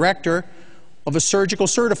executive director of a surgical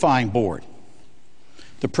certifying board,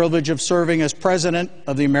 the privilege of serving as president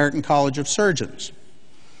of the American College of Surgeons.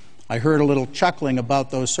 I heard a little chuckling about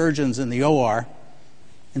those surgeons in the OR,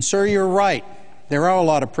 and sir, you're right. There are a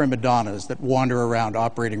lot of prima donnas that wander around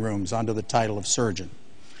operating rooms under the title of surgeon.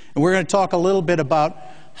 And we're going to talk a little bit about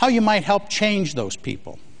how you might help change those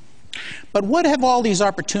people. But what have all these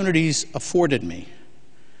opportunities afforded me?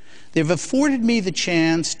 They've afforded me the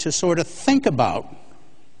chance to sort of think about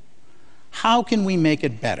how can we make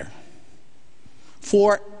it better?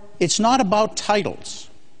 For it's not about titles.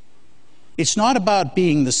 It's not about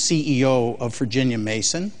being the CEO of Virginia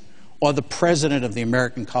Mason or the president of the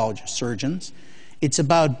American College of Surgeons. It's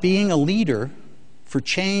about being a leader for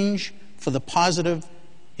change, for the positive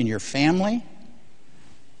in your family,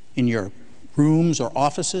 in your rooms or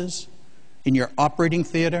offices, in your operating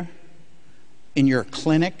theater, in your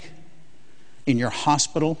clinic, in your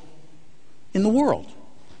hospital, in the world.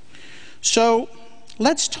 So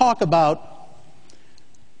let's talk about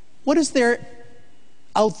what is there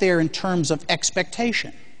out there in terms of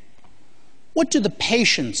expectation. What do the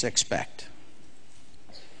patients expect?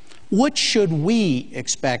 What should we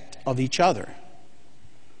expect of each other?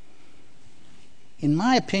 In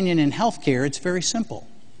my opinion, in healthcare, it's very simple.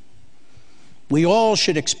 We all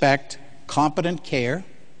should expect competent care,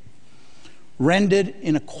 rendered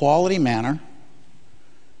in a quality manner,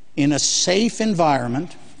 in a safe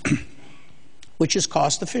environment, which is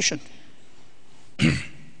cost efficient.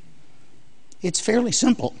 It's fairly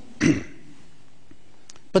simple.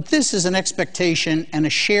 But this is an expectation and a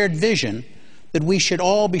shared vision that we should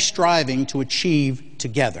all be striving to achieve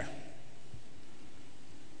together.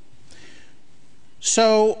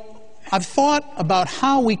 So I've thought about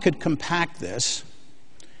how we could compact this,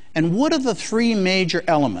 and what are the three major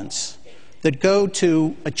elements that go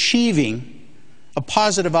to achieving a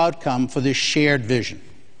positive outcome for this shared vision.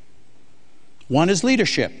 One is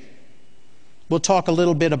leadership. We'll talk a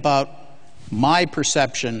little bit about my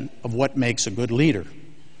perception of what makes a good leader.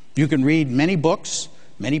 You can read many books.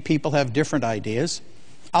 Many people have different ideas.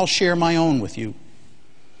 I'll share my own with you.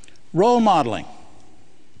 Role modeling.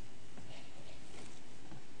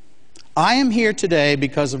 I am here today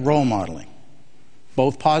because of role modeling,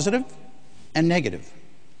 both positive and negative.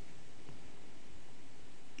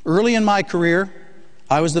 Early in my career,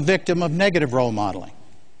 I was the victim of negative role modeling.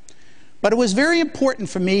 But it was very important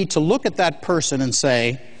for me to look at that person and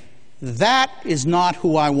say, that is not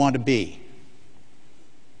who I want to be.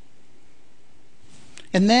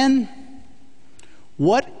 And then,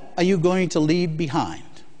 what are you going to leave behind?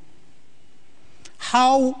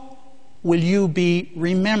 How will you be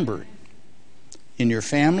remembered in your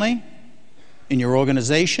family, in your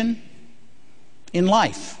organization, in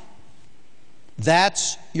life?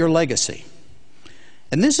 That's your legacy.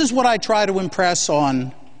 And this is what I try to impress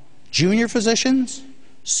on junior physicians,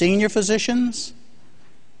 senior physicians,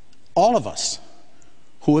 all of us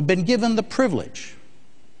who have been given the privilege,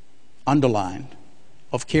 underlined,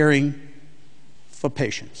 of caring for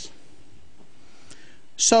patients.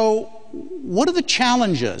 So, what are the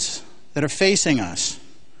challenges that are facing us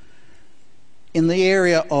in the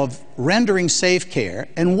area of rendering safe care,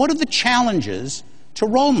 and what are the challenges to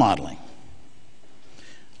role modeling?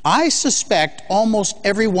 I suspect almost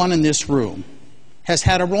everyone in this room has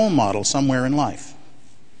had a role model somewhere in life.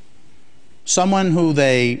 Someone who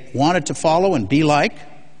they wanted to follow and be like,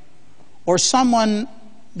 or someone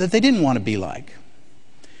that they didn't want to be like.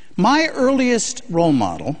 My earliest role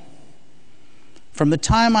model, from the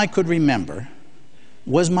time I could remember,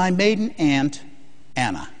 was my maiden aunt,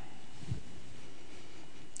 Anna.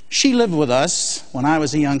 She lived with us when I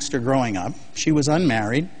was a youngster growing up. She was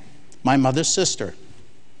unmarried, my mother's sister.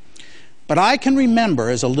 But I can remember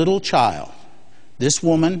as a little child, this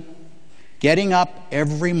woman getting up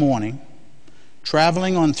every morning,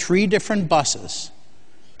 traveling on 3 different buses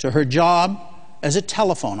to her job as a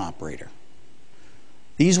telephone operator.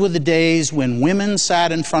 These were the days when women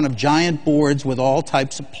sat in front of giant boards with all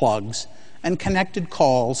types of plugs and connected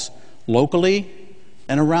calls locally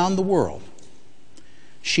and around the world.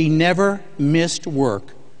 She never missed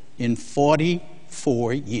work in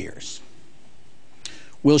 44 years.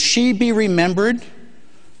 Will she be remembered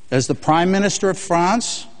as the Prime Minister of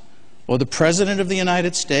France or the President of the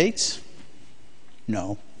United States?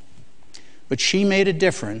 No. But she made a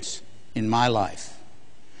difference in my life.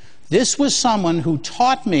 This was someone who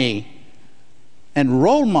taught me and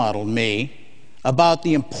role modeled me about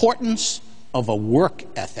the importance of a work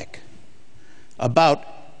ethic,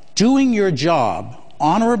 about doing your job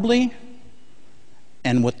honorably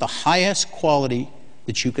and with the highest quality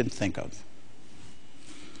that you can think of.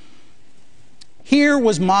 Here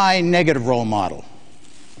was my negative role model.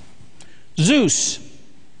 Zeus,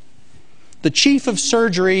 the chief of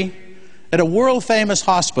surgery at a world-famous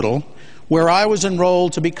hospital where I was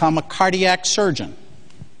enrolled to become a cardiac surgeon.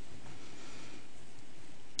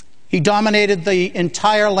 He dominated the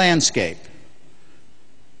entire landscape.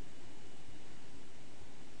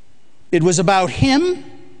 It was about him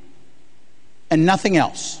and nothing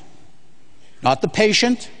else. Not the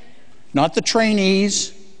patient, not the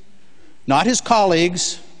trainees, not his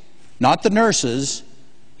colleagues, not the nurses,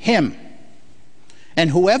 him. And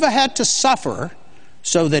whoever had to suffer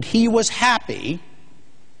so that he was happy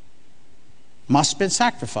must have been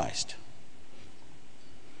sacrificed.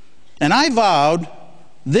 And I vowed,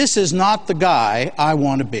 this is not the guy I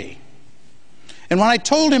want to be. And when I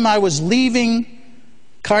told him I was leaving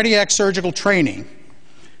cardiac surgical training,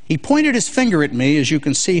 he pointed his finger at me, as you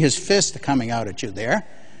can see his fist coming out at you there,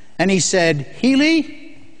 and he said,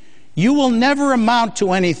 "Healy, you will never amount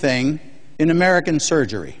to anything in American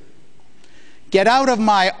surgery. Get out of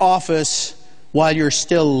my office while you're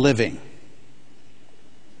still living."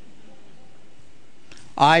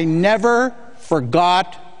 I never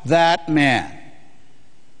forgot that man.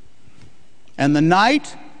 And the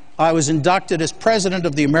night I was inducted as president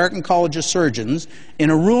of the American College of Surgeons, in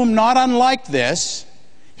a room not unlike this,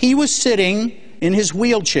 he was sitting in his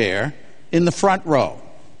wheelchair in the front row.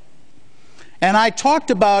 And I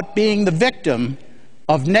talked about being the victim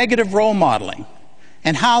of negative role modeling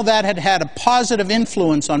and how that had had a positive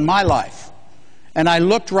influence on my life. And I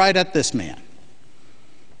looked right at this man.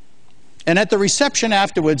 And at the reception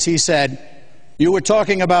afterwards, he said, "You were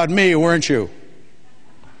talking about me, weren't you?"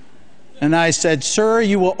 And I said, "Sir,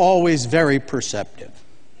 you were always very perceptive."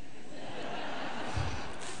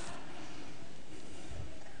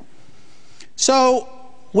 So,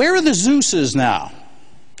 where are the Zeuses now?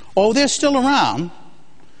 Oh, they're still around.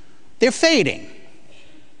 They're fading.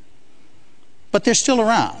 But they're still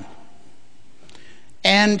around.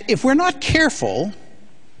 And if we're not careful,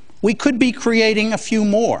 we could be creating a few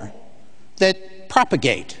more that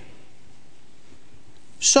propagate.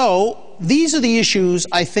 So, these are the issues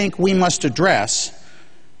I think we must address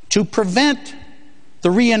to prevent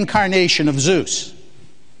the reincarnation of Zeus.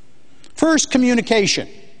 First, communication.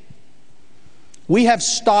 We have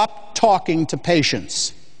stopped talking to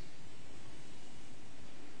patients.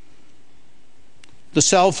 The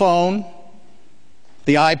cell phone,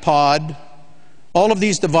 the iPod, all of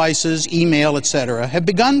these devices, email, etc., have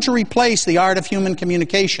begun to replace the art of human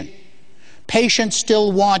communication. Patients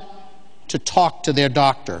still want to talk to their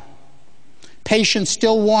doctor. Patients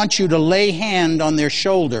still want you to lay hand on their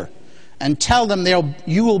shoulder and tell them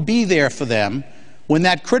you will be there for them when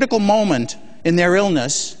that critical moment in their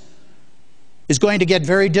illness is going to get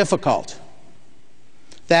very difficult.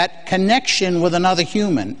 That connection with another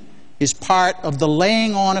human is part of the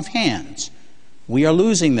laying on of hands. We are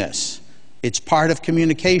losing this. It's part of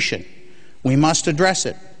communication. We must address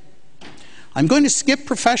it. I'm going to skip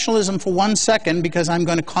professionalism for 1 second because I'm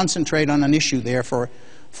going to concentrate on an issue there for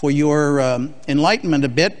your enlightenment a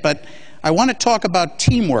bit, but I want to talk about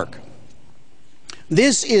teamwork.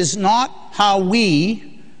 This is not how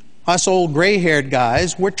we, us old gray-haired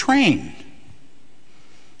guys, were trained.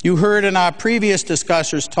 You heard in our previous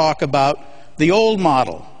discussers talk about the old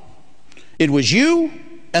model. It was you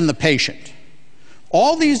and the patient.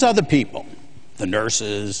 All these other people, the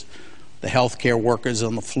nurses, the healthcare workers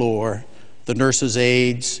on the floor, the nurses'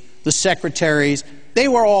 aides, the secretaries, they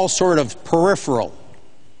were all sort of peripheral.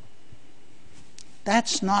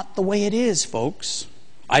 That's not the way it is, folks.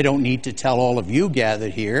 I don't need to tell all of you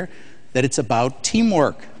gathered here that it's about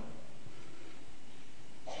teamwork.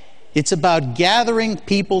 It's about gathering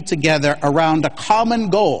people together around a common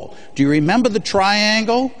goal. Do you remember the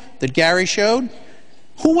triangle that Gary showed?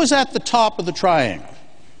 Who was at the top of the triangle?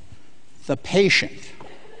 The patient.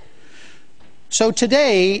 So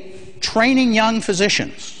today, training young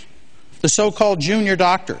physicians, the so-called junior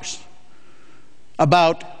doctors,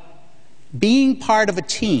 about being part of a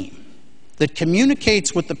team that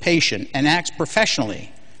communicates with the patient and acts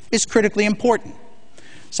professionally is critically important.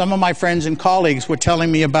 Some of my friends and colleagues were telling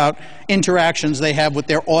me about interactions they have with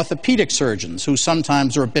their orthopedic surgeons, who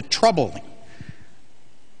sometimes are a bit troubling.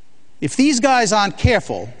 If these guys aren't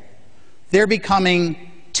careful, they're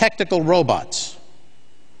becoming technical robots.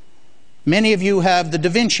 Many of you have the Da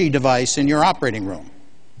Vinci device in your operating room.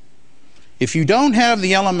 If you don't have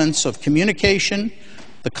the elements of communication,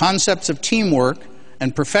 the concepts of teamwork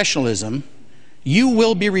and professionalism, you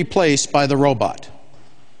will be replaced by the robot.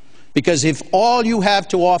 Because if all you have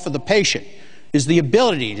to offer the patient is the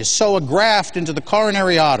ability to sew a graft into the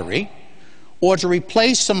coronary artery or to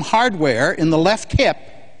replace some hardware in the left hip,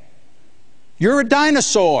 you're a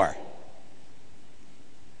dinosaur.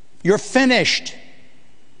 You're finished.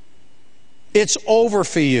 It's over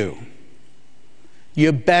for you.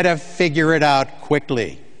 You better figure it out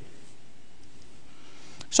quickly.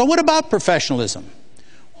 So what about professionalism?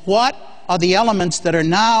 What are the elements that are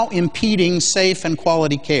now impeding safe and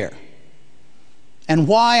quality care? And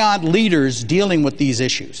why aren't leaders dealing with these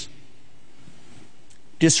issues?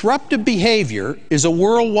 Disruptive behavior is a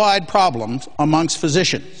worldwide problem amongst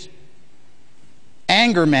physicians.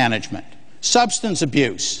 Anger management, substance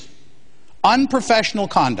abuse, unprofessional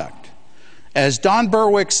conduct. As Don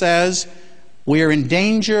Berwick says, we are in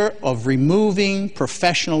danger of removing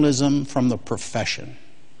professionalism from the profession.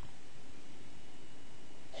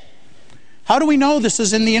 How do we know this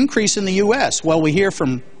is in the increase in the U.S.? Well, we hear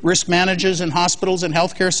from risk managers in hospitals and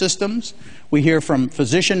healthcare systems. We hear from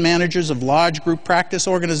physician managers of large group practice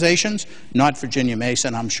organizations, not Virginia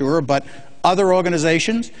Mason, I'm sure, but other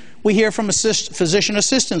organizations. We hear from physician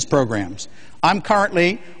assistance programs. I'm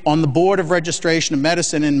currently on the Board of Registration of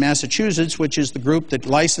Medicine in Massachusetts, which is the group that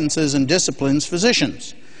licenses and disciplines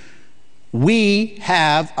physicians. We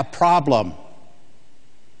have a problem,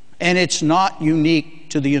 and it's not unique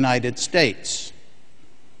to the United States.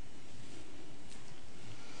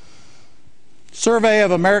 Survey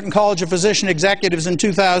of American College of Physician Executives in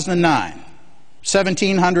 2009.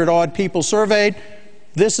 1,700 odd people surveyed.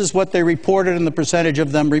 This is what they reported and the percentage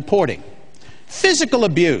of them reporting. Physical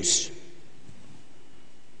abuse.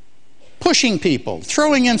 Pushing people,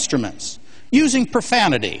 throwing instruments, using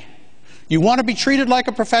profanity. You want to be treated like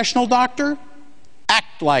a professional doctor?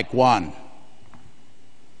 Act like one.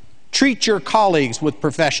 Treat your colleagues with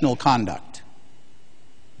professional conduct.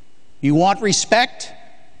 You want respect?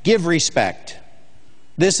 Give respect.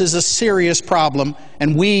 This is a serious problem,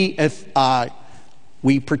 and we, if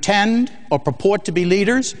we pretend or purport to be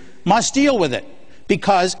leaders, must deal with it.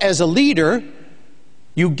 Because as a leader,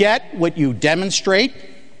 you get what you demonstrate.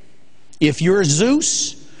 If you're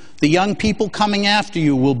Zeus, the young people coming after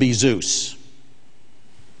you will be Zeus.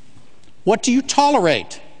 What do you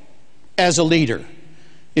tolerate as a leader?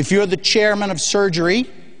 If you're the chairman of surgery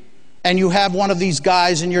and you have one of these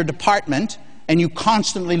guys in your department and you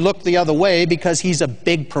constantly look the other way because he's a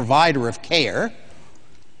big provider of care,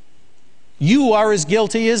 you are as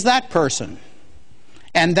guilty as that person.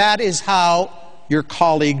 And that is how your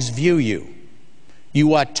colleagues view you.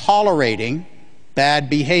 You are tolerating bad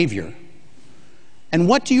behavior. And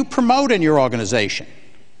what do you promote in your organization?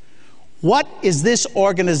 What is this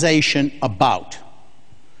organization about?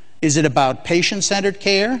 Is it about patient-centered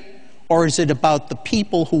care, or is it about the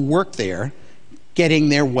people who work there getting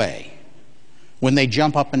their way when they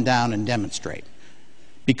jump up and down and demonstrate?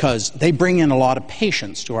 Because they bring in a lot of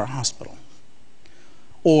patients to our hospital.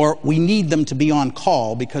 Or we need them to be on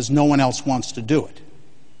call because no one else wants to do it.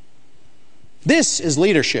 This is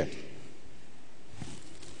leadership.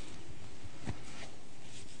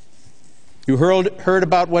 You heard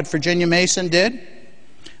about what Virginia Mason did?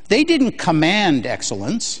 They didn't command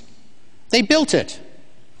excellence. They built it.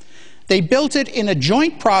 They built it in a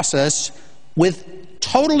joint process with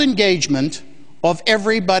total engagement of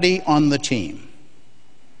everybody on the team.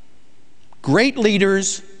 Great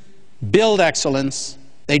leaders build excellence.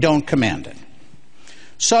 They don't command it.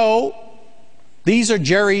 So, these are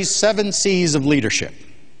Gerry's 7 C's of leadership.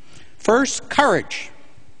 First, courage.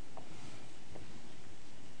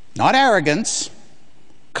 Not arrogance,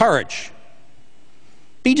 courage.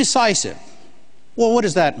 Be decisive. Well, what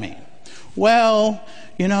does that mean? Well,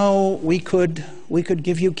 you know, we could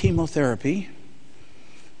give you chemotherapy.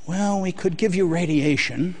 Well, we could give you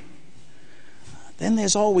radiation. Then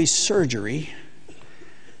there's always surgery.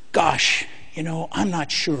 Gosh, you know, I'm not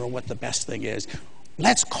sure what the best thing is.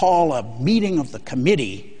 Let's call a meeting of the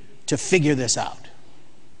committee to figure this out.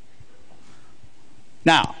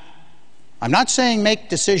 Now, I'm not saying make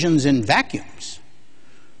decisions in vacuums,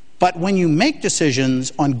 but when you make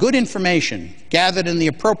decisions on good information gathered in the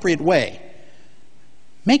appropriate way,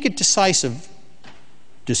 make a decisive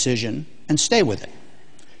decision and stay with it.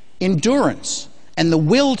 Endurance and the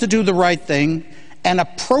will to do the right thing and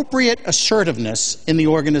appropriate assertiveness in the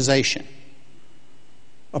organization.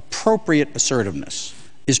 Appropriate assertiveness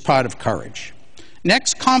is part of courage.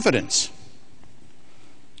 Next, confidence.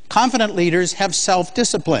 Confident leaders have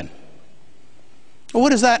self-discipline. Well,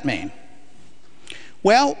 what does that mean?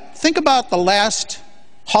 Well, think about the last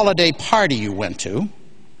holiday party you went to.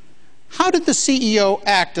 How did the CEO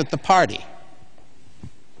act at the party?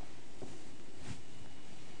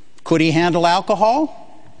 Could he handle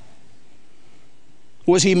alcohol?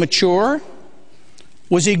 Was he mature?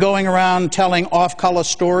 Was he going around telling off-color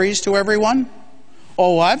stories to everyone?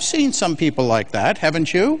 Oh, I've seen some people like that,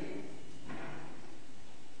 haven't you?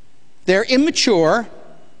 They're immature,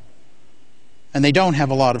 and they don't have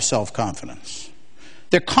a lot of self-confidence.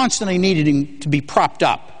 They're constantly needing to be propped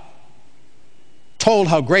up, told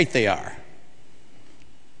how great they are.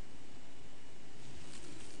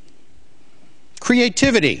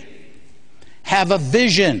 Creativity. Have a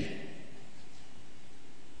vision.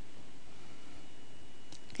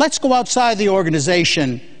 Let's go outside the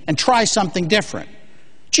organization and try something different.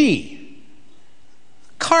 Gee,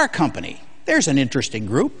 car company, there's an interesting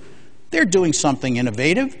group. They're doing something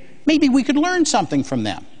innovative. Maybe we could learn something from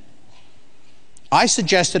them. I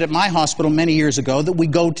suggested at my hospital many years ago that we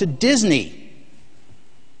go to Disney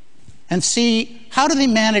and see how do they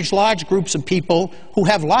manage large groups of people who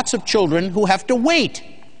have lots of children who have to wait.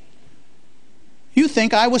 You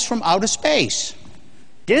think I was from outer space.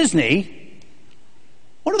 Disney?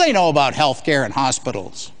 What do they know about healthcare and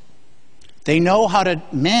hospitals? They know how to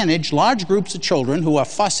manage large groups of children who are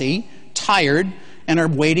fussy, tired, and are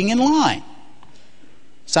waiting in line.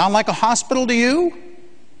 Sound like a hospital to you?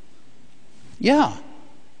 Yeah.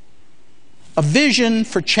 A vision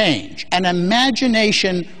for change, an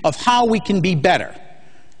imagination of how we can be better.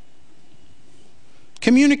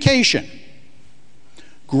 Communication.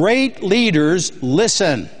 Great leaders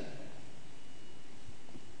listen.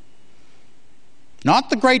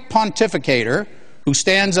 Not the great pontificator who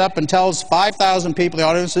stands up and tells 5,000 people in the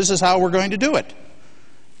audience, this is how we're going to do it.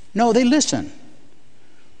 No, they listen.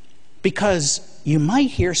 Because you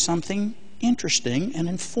might hear something interesting and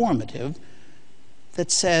informative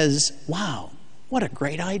that says, wow, what a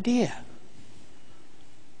great idea.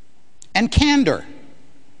 And candor.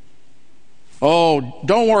 Oh,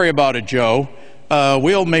 don't worry about it, Joe.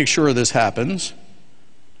 We'll make sure this happens.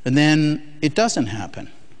 And then it doesn't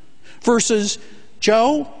happen. Versus,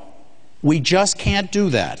 Joe, we just can't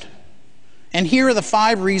do that. And here are the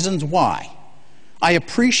 5 reasons why. I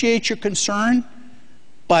appreciate your concern,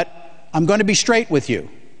 but I'm going to be straight with you.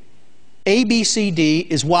 A, B, C, D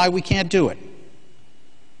is why we can't do it.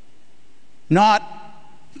 Not,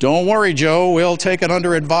 don't worry, Joe, we'll take it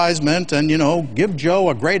under advisement and, give Joe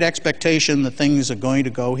a great expectation that things are going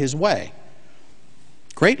to go his way.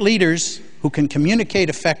 Great leaders who can communicate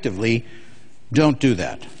effectively don't do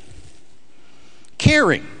that.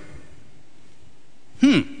 Caring.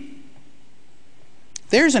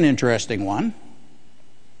 There's an interesting one.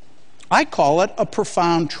 I call it a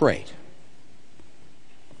profound trait.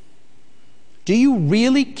 Do you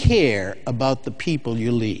really care about the people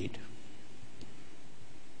you lead?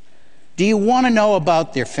 Do you want to know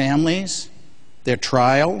about their families, their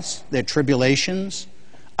trials, their tribulations?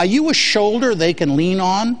 Are you a shoulder they can lean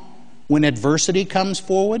on when adversity comes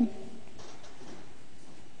forward?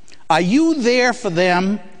 Are you there for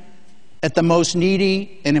them at the most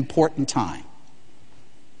needy and important time?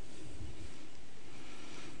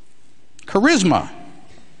 Charisma.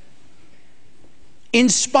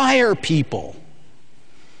 Inspire people.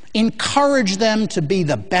 Encourage them to be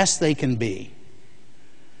the best they can be.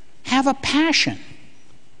 Have a passion.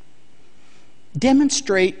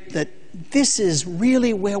 Demonstrate that this is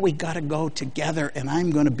really where we got to go together, and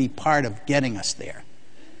I'm going to be part of getting us there.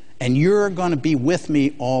 And you're going to be with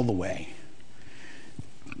me all the way.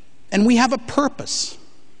 And we have a purpose.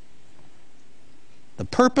 The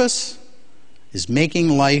purpose is making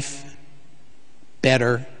life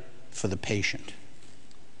better for the patient.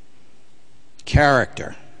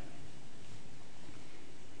 Character.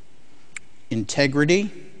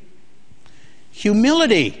 Integrity.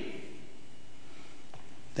 Humility.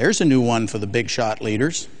 There's a new one for the big shot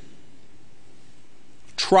leaders.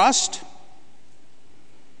 Trust.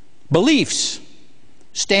 Beliefs.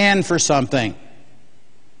 Stand for something.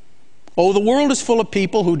 Oh, the world is full of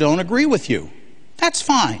people who don't agree with you. That's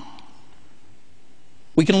fine.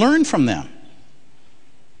 We can learn from them.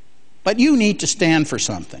 But you need to stand for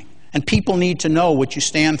something. And people need to know what you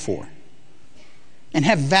stand for. And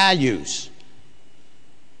have values.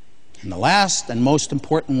 And the last and most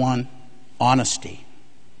important one, honesty.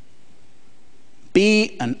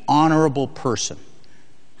 Be an honorable person.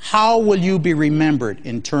 How will you be remembered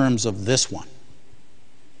in terms of this one?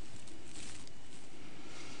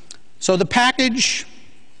 So the package,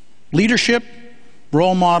 leadership,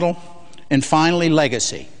 role model, and finally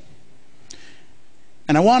legacy.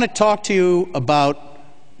 And I want to talk to you about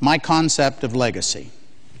my concept of legacy.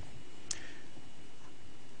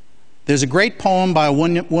 There's a great poem by a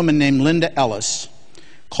woman named Linda Ellis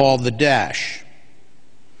called The Dash.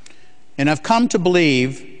 And I've come to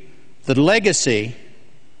believe that legacy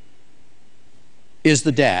is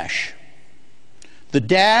the dash. The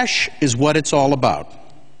dash is what it's all about.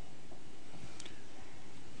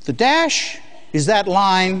 The dash is that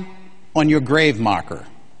line on your grave marker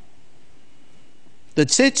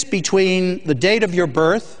that sits between the date of your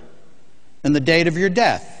birth and the date of your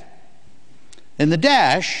death. And the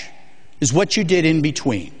dash is what you did in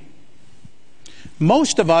between.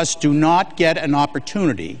 Most of us do not get an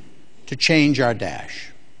opportunity to change our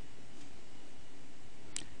dash.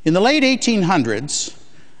 In the late 1800s,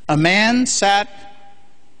 a man sat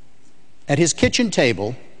at his kitchen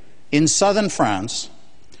table in southern France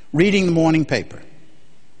reading the morning paper.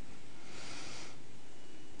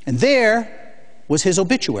 And there was his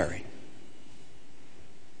obituary.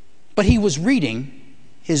 But he was reading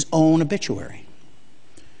his own obituary.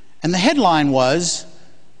 And the headline was,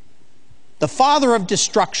 "The father of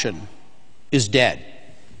destruction is dead."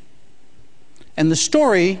 And the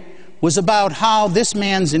story was about how this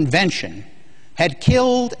man's invention had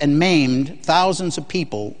killed and maimed thousands of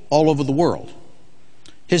people all over the world.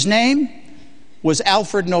 His name was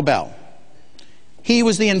Alfred Nobel. He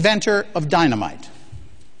was the inventor of dynamite.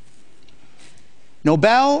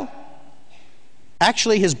 Nobel,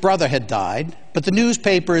 actually his brother had died, but the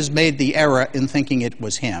newspapers made the error in thinking it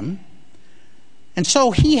was him. And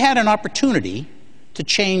so he had an opportunity to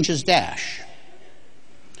change his dash.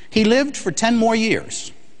 He lived for 10 more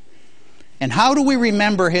years. And how do we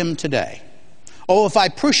remember him today? Oh, if I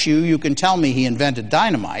push you, you can tell me he invented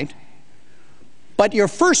dynamite. But your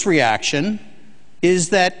first reaction is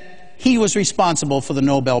that he was responsible for the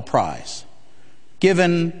Nobel Prize,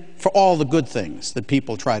 given for all the good things that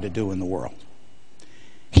people try to do in the world.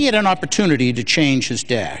 He had an opportunity to change his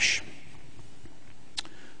dash.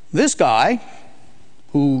 This guy,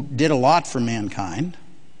 who did a lot for mankind,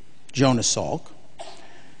 Jonas Salk,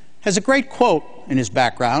 has a great quote in his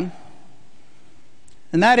background,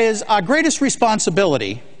 and that is, "Our greatest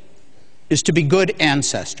responsibility is to be good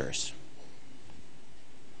ancestors."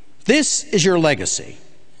 This is your legacy.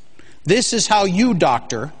 This is how you,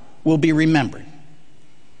 doctor, will be remembered.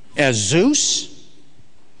 As Zeus,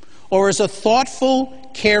 or as a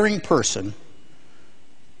thoughtful, caring person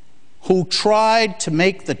who tried to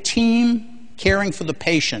make the team caring for the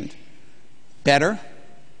patient better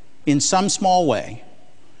in some small way,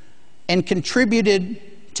 and contributed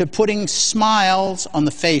to putting smiles on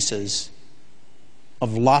the faces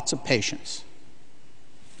of lots of patients.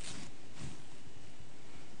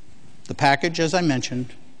 The package, as I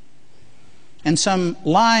mentioned, and some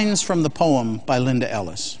lines from the poem by Linda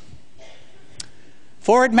Ellis.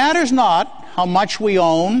 "For it matters not how much we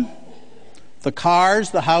own, the cars,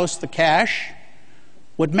 the house, the cash.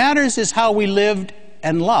 What matters is how we lived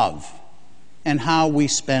and love, and how we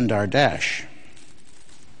spend our dash."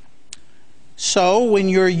 So, when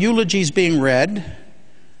your eulogy's being read,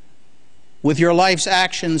 with your life's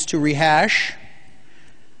actions to rehash,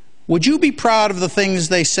 would you be proud of the things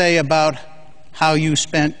they say about how you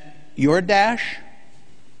spent your dash?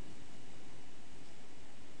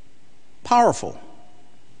 Powerful.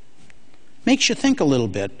 Makes you think a little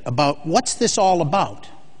bit about what's this all about?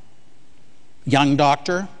 Young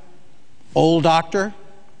doctor, old doctor.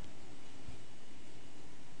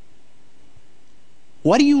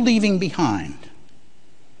 What are you leaving behind?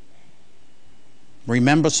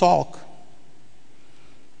 Remember Salk,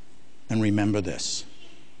 and remember this.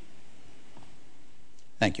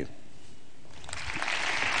 Thank you.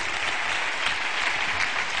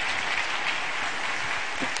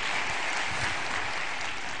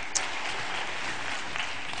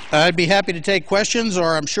 I'd be happy to take questions,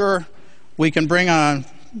 or I'm sure we can bring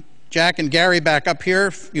Jack and Gary back up here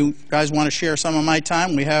if you guys want to share some of my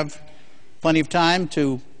time. We have plenty of time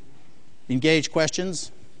to engage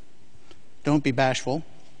questions. Don't be bashful.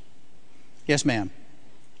 Yes, ma'am.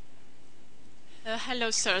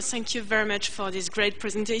 Hello, sir. Thank you very much for this great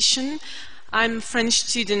presentation. I'm a French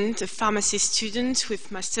student, a pharmacy student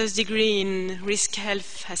with master's degree in risk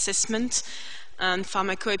health assessment and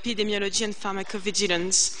pharmacoepidemiology and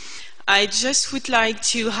pharmacovigilance. I just would like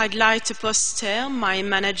to highlight a poster my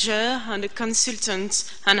manager and a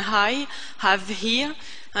consultant and I have here,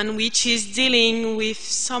 and which is dealing with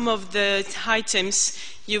some of the items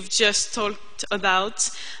you've just talked about,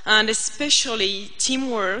 and especially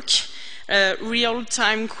teamwork,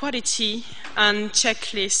 real-time quality, and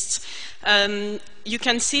checklists. You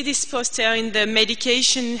can see this poster in the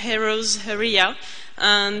medication heroes area,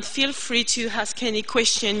 and feel free to ask any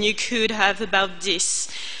question you could have about this.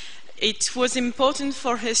 It was important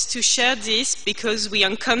for us to share this because we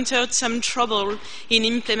encountered some trouble in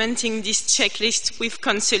implementing this checklist with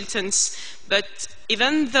consultants. But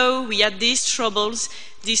even though we had these troubles,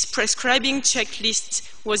 this prescribing checklist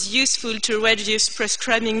was useful to reduce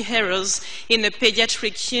prescribing errors in the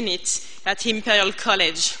pediatric unit at Imperial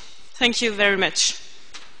College. Thank you very much.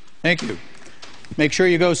 Thank you. Make sure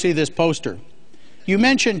you go see this poster. You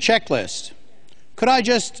mentioned checklist. Could I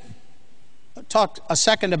just talk a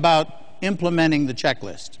second about implementing the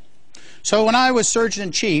checklist? So when I was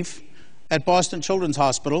Surgeon-in-Chief at Boston Children's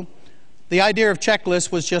Hospital, the idea of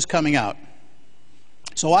checklist was just coming out.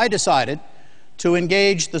 So I decided to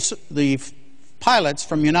engage the pilots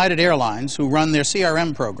from United Airlines who run their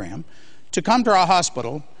CRM program to come to our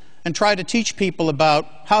hospital and try to teach people about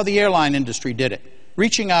how the airline industry did it,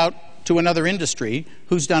 reaching out to another industry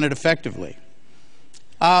who's done it effectively.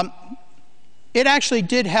 It actually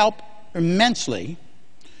did help immensely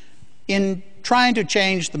in trying to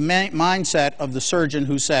change the mindset of the surgeon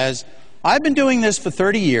who says, I've been doing this for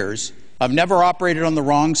 30 years, I've never operated on the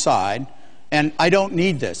wrong side, and I don't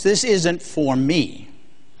need this. This isn't for me.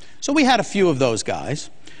 So we had a few of those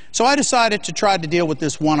guys. So I decided to try to deal with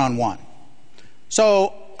this one-on-one.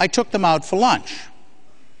 So I took them out for lunch.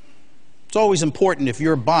 It's always important, if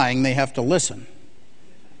you're buying, they have to listen.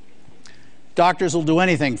 Doctors will do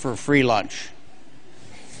anything for a free lunch.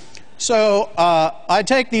 So I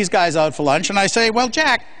take these guys out for lunch and I say, well,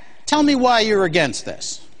 Jack, tell me why you're against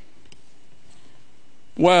this.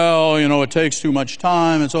 Well, you know, it takes too much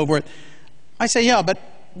time and so forth. I say, yeah, but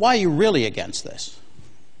why are you really against this?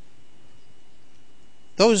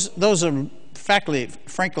 Those are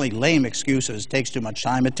frankly lame excuses. It takes too much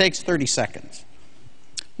time. It takes 30 seconds.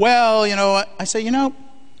 Well, you know, I say, you know,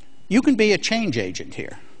 you can be a change agent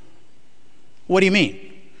here. What do you mean?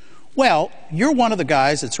 Well, you're one of the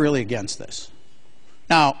guys that's really against this.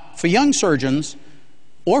 Now, for young surgeons,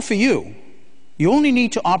 or for you, you only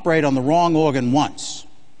need to operate on the wrong organ once,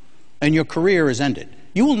 and your career is ended.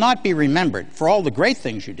 You will not be remembered for all the great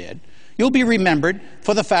things you did. You'll be remembered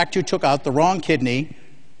for the fact you took out the wrong kidney,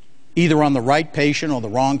 either on the right patient or the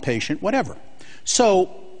wrong patient, whatever. So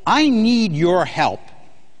I need your help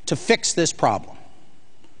to fix this problem.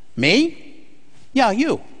 Me? Yeah,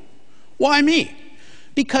 you. Why me?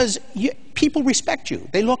 Because people respect you.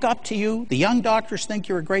 They look up to you. The young doctors think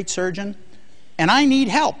you're a great surgeon. And I need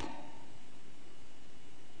help.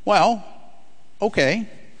 Well, okay.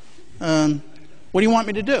 What do you want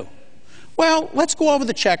me to do? Well, let's go over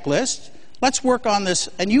the checklist. Let's work on this.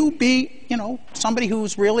 And you be, you know, somebody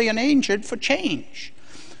who's really an agent for change.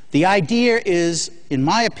 The idea is, in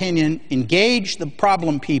my opinion, engage the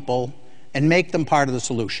problem people and make them part of the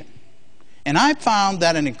solution. And I found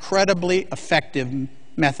that an incredibly effective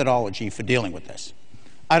methodology for dealing with this.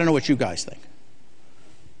 I don't know what you guys think.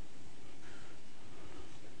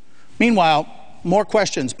 Meanwhile, more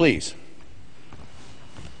questions, please.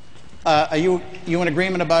 Are you in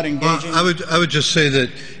agreement about engaging? I would just say that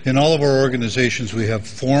in all of our organizations we have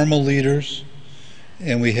formal leaders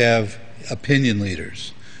and we have opinion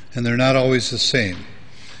leaders, and they're not always the same.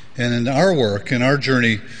 And in our work, in our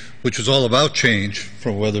journey, which was all about change,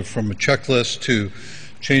 whether from a checklist to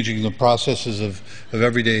changing the processes of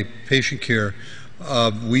everyday patient care,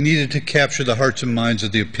 we needed to capture the hearts and minds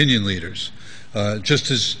of the opinion leaders. Just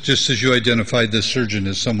as you identified this surgeon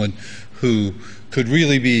as someone who could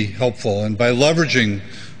really be helpful. And by leveraging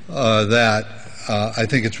that, I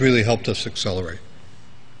think it's really helped us accelerate.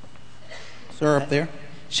 Sir, up there.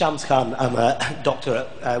 Shams Khan, I'm a doctor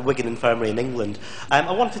at Wigan Infirmary in England.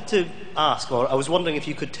 I wanted to ask, or I was wondering if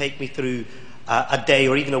you could take me through a day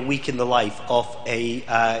or even a week in the life of a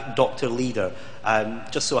doctor leader,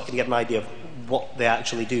 just so I can get an idea of what they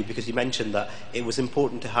actually do, because you mentioned that it was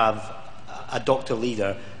important to have a doctor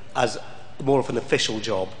leader as more of an official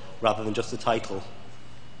job rather than just a title.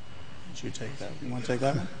 Should you take that? You want to take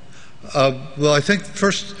that one? Well, I think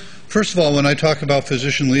first of all, when I talk about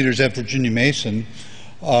physician leaders at Virginia Mason,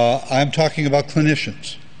 I'm talking about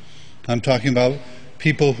clinicians. I'm talking about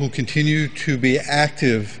people who continue to be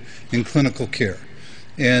active in clinical care.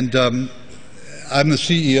 And I'm the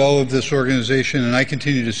CEO of this organization, and I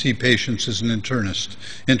continue to see patients as an internist,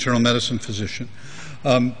 internal medicine physician.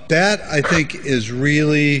 That, I think, is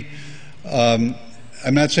really, I'm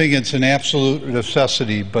not saying it's an absolute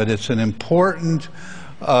necessity, but it's an important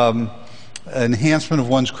enhancement of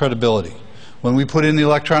one's credibility. When we put in the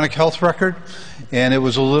electronic health record, and it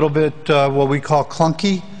was a little bit what we call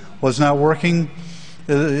clunky, was not working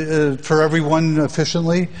for everyone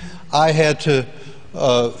efficiently, I had to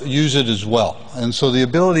use it as well. And so the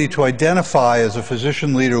ability to identify as a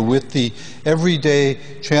physician leader with the everyday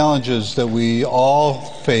challenges that we all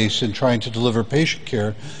face in trying to deliver patient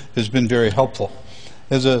care has been very helpful.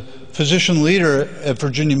 As a physician leader at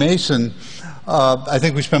Virginia Mason, I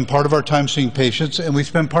think we spend part of our time seeing patients, and we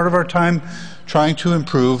spend part of our time trying to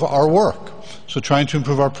improve our work. So trying to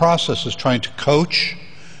improve our processes, trying to coach,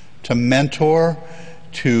 to mentor,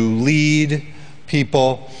 to lead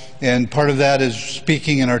people. And part of that is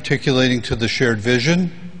speaking and articulating to the shared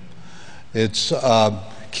vision. It's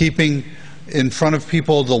keeping in front of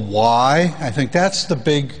people the why. I think that's the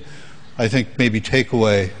big, maybe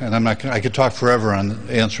takeaway. And I could talk forever on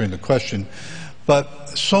answering the question. But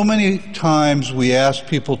so many times we ask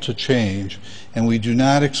people to change and we do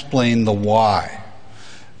not explain the why.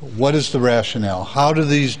 What is the rationale? How do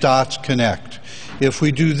these dots connect? If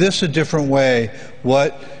we do this a different way,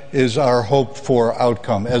 what is our hope for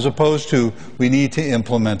outcome, as opposed to we need to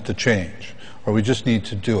implement the change, or we just need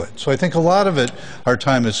to do it. So I think a lot of it, our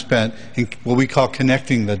time is spent in what we call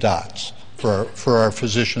connecting the dots for our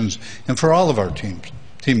physicians and for all of our team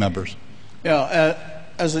members. Yeah,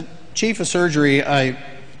 as a chief of surgery, I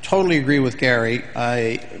totally agree with Gary.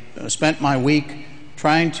 I spent my week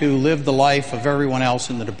trying to live the life of everyone else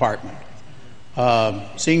in the department.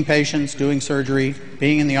 Seeing patients, doing surgery,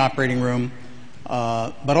 being in the operating room,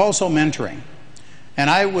 but also mentoring. And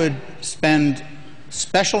I would spend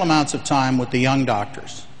special amounts of time with the young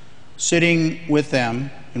doctors, sitting with them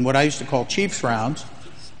in what I used to call chief's rounds,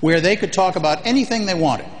 where they could talk about anything they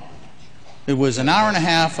wanted. It was an hour and a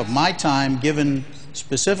half of my time given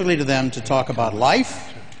specifically to them to talk about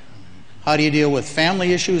life. How do you deal with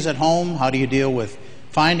family issues at home? How do you deal with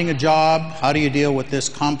finding a job? How do you deal with this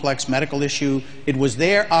complex medical issue? It was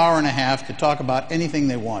their hour and a half to talk about anything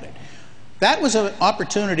they wanted. That was an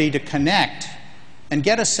opportunity to connect and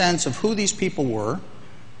get a sense of who these people were,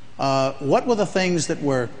 what were the things that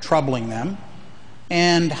were troubling them,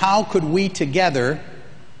 and how could we together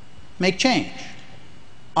make change.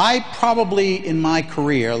 I probably, in my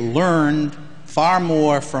career, learned far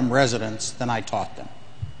more from residents than I taught them.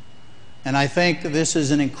 And I think that this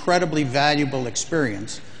is an incredibly valuable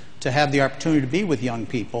experience to have the opportunity to be with young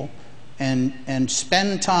people and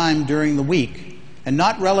spend time during the week and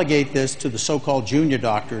not relegate this to the so-called junior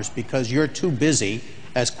doctors because you're too busy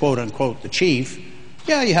as quote-unquote the chief.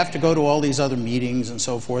 Yeah, you have to go to all these other meetings and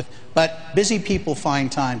so forth, but busy people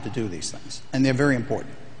find time to do these things, and they're very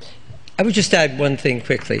important. I would just add one thing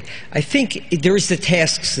quickly. I think there is the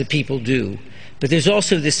tasks that people do, but there's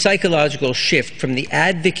also this psychological shift from the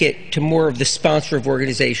advocate to more of the sponsor of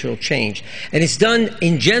organizational change. And it's done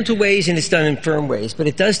in gentle ways and it's done in firm ways, but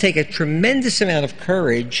it does take a tremendous amount of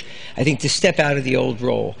courage, I think, to step out of the old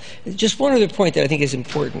role. Just one other point that I think is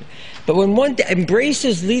important. But when one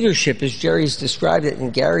embraces leadership, as Gerry's described it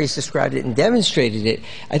and Gary's described it and demonstrated it,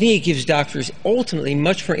 I think it gives doctors ultimately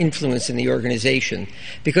much more influence in the organization.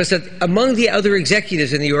 Because among the other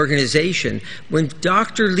executives in the organization, when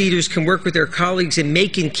doctor leaders can work with their colleagues and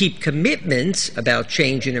make and keep commitments about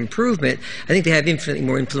change and improvement, I think they have infinitely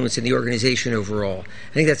more influence in the organization overall.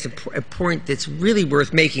 I think that's a point that's really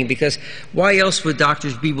worth making, because why else would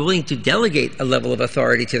doctors be willing to delegate a level of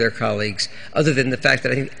authority to their colleagues, other than the fact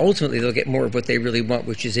that I think ultimately they'll get more of what they really want,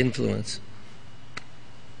 which is influence.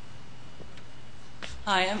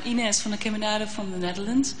 Hi, I'm Ines van der Kemenade from the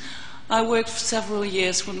Netherlands. I worked for several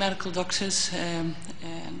years with medical doctors, and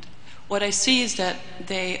what I see is that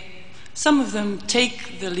some of them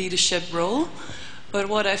take the leadership role, but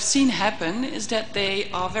what I've seen happen is that they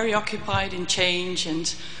are very occupied in change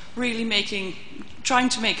and really trying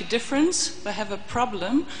to make a difference, but have a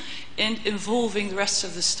problem in involving the rest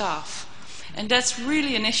of the staff. And that's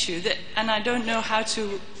really an issue, and I don't know how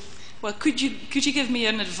to, well, could you give me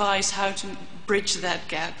an advice how to bridge that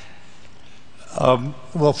gap?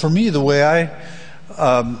 Well, for me, the way I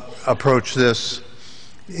approach this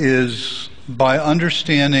is by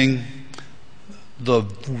understanding the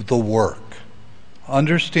work,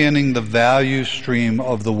 understanding the value stream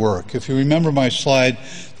of the work. If you remember my slide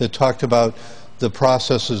that talked about the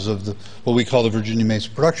processes of what we call the Virginia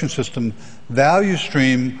Mason production system, value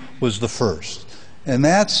stream was the first. And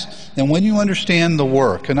when you understand the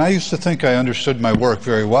work, and I used to think I understood my work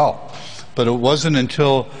very well, but it wasn't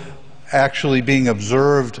until actually being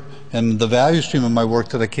observed and the value stream of my work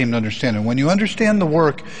that I came to understand it. When you understand the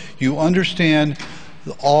work, you understand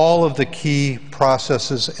all of the key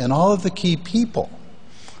processes and all of the key people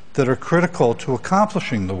that are critical to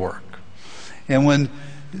accomplishing the work. And when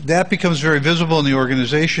that becomes very visible in the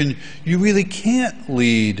organization, you really can't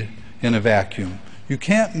lead in a vacuum. You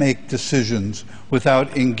can't make decisions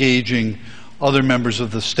without engaging other members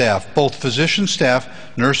of the staff, both physician staff,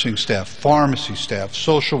 nursing staff, pharmacy staff,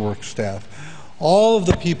 social work staff, all of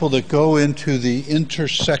the people that go into the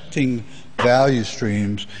intersecting value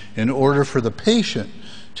streams in order for the patient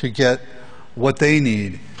to get what they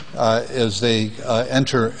need as they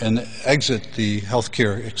enter and exit the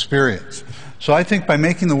healthcare experience. So I think by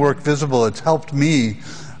making the work visible, it's helped me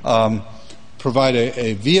provide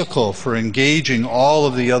a vehicle for engaging all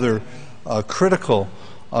of the other critical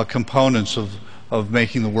components of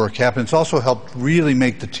making the work happen. It's also helped really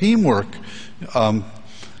make the teamwork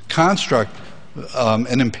construct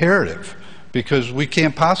an imperative, because we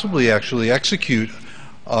can't possibly actually execute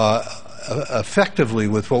effectively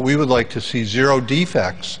with what we would like to see: zero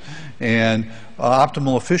defects and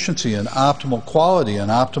optimal efficiency and optimal quality and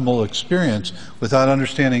optimal experience, without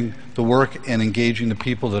understanding the work and engaging the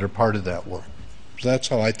people that are part of that work. So that's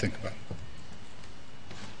how I think about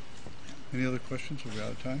it. Any other questions? Are we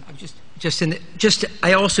out of time?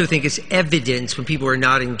 I also think it's evidence when people are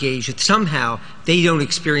not engaged that somehow they don't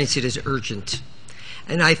experience it as urgent.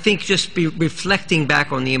 And I think just reflecting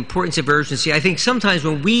back on the importance of urgency, I think sometimes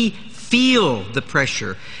when we feel the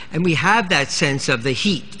pressure and we have that sense of the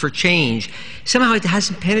heat for change, somehow it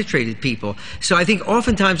hasn't penetrated people. So I think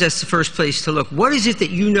oftentimes that's the first place to look. What is it that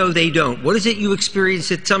you know they don't? What is it you experience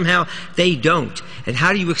that somehow they don't? And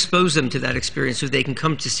how do you expose them to that experience so they can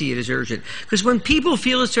come to see it as urgent? Because when people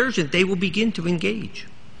feel it's urgent, they will begin to engage.